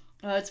Manning.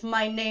 It's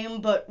my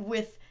name, but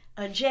with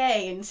a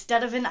J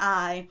instead of an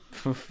I.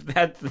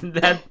 That's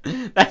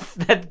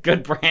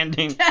good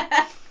branding.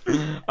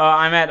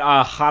 I'm at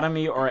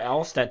Hatami or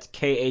else. That's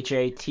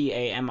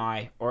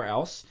KHATAMI or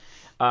else.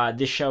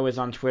 This show is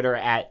on Twitter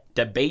at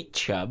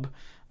DebateChub.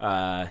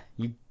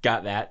 You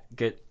got that.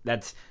 Good.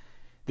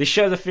 This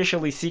show's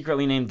officially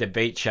secretly named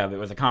Debate Chub. It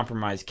was a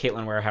compromise.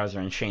 Caitlin Warehouser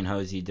and Shane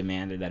Hosey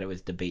demanded that it was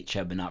Debate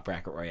Chub and not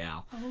Bracket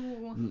Royale.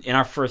 Oh. In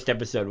our first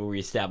episode where we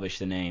established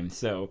the name.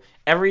 So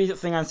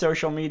everything on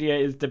social media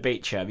is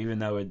Debate Chub, even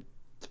though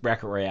it's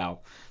Bracket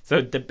Royale.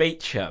 So Debate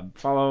Chub.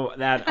 Follow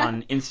that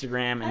on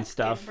Instagram and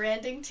stuff. Good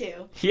branding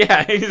too.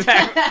 Yeah,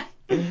 exactly.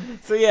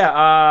 So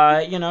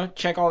yeah,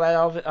 check all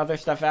that other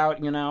stuff out,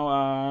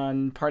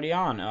 and party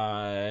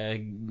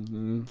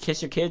on.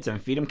 Kiss your kids and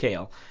feed them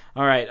kale.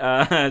 All right,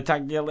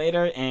 talk to you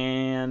later,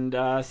 and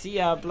see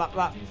ya, blah,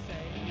 blah.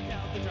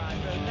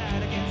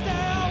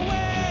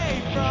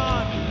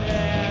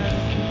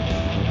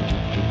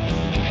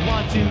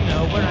 Want to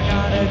know where I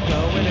gotta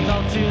go when it's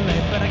all too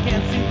late, but I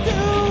can't seem to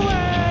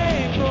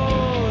wait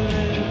for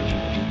it,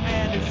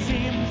 and it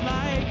seems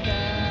like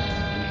that.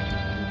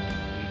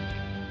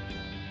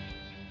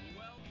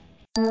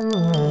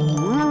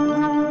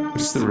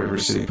 It's the River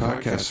City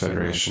Podcast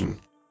Federation.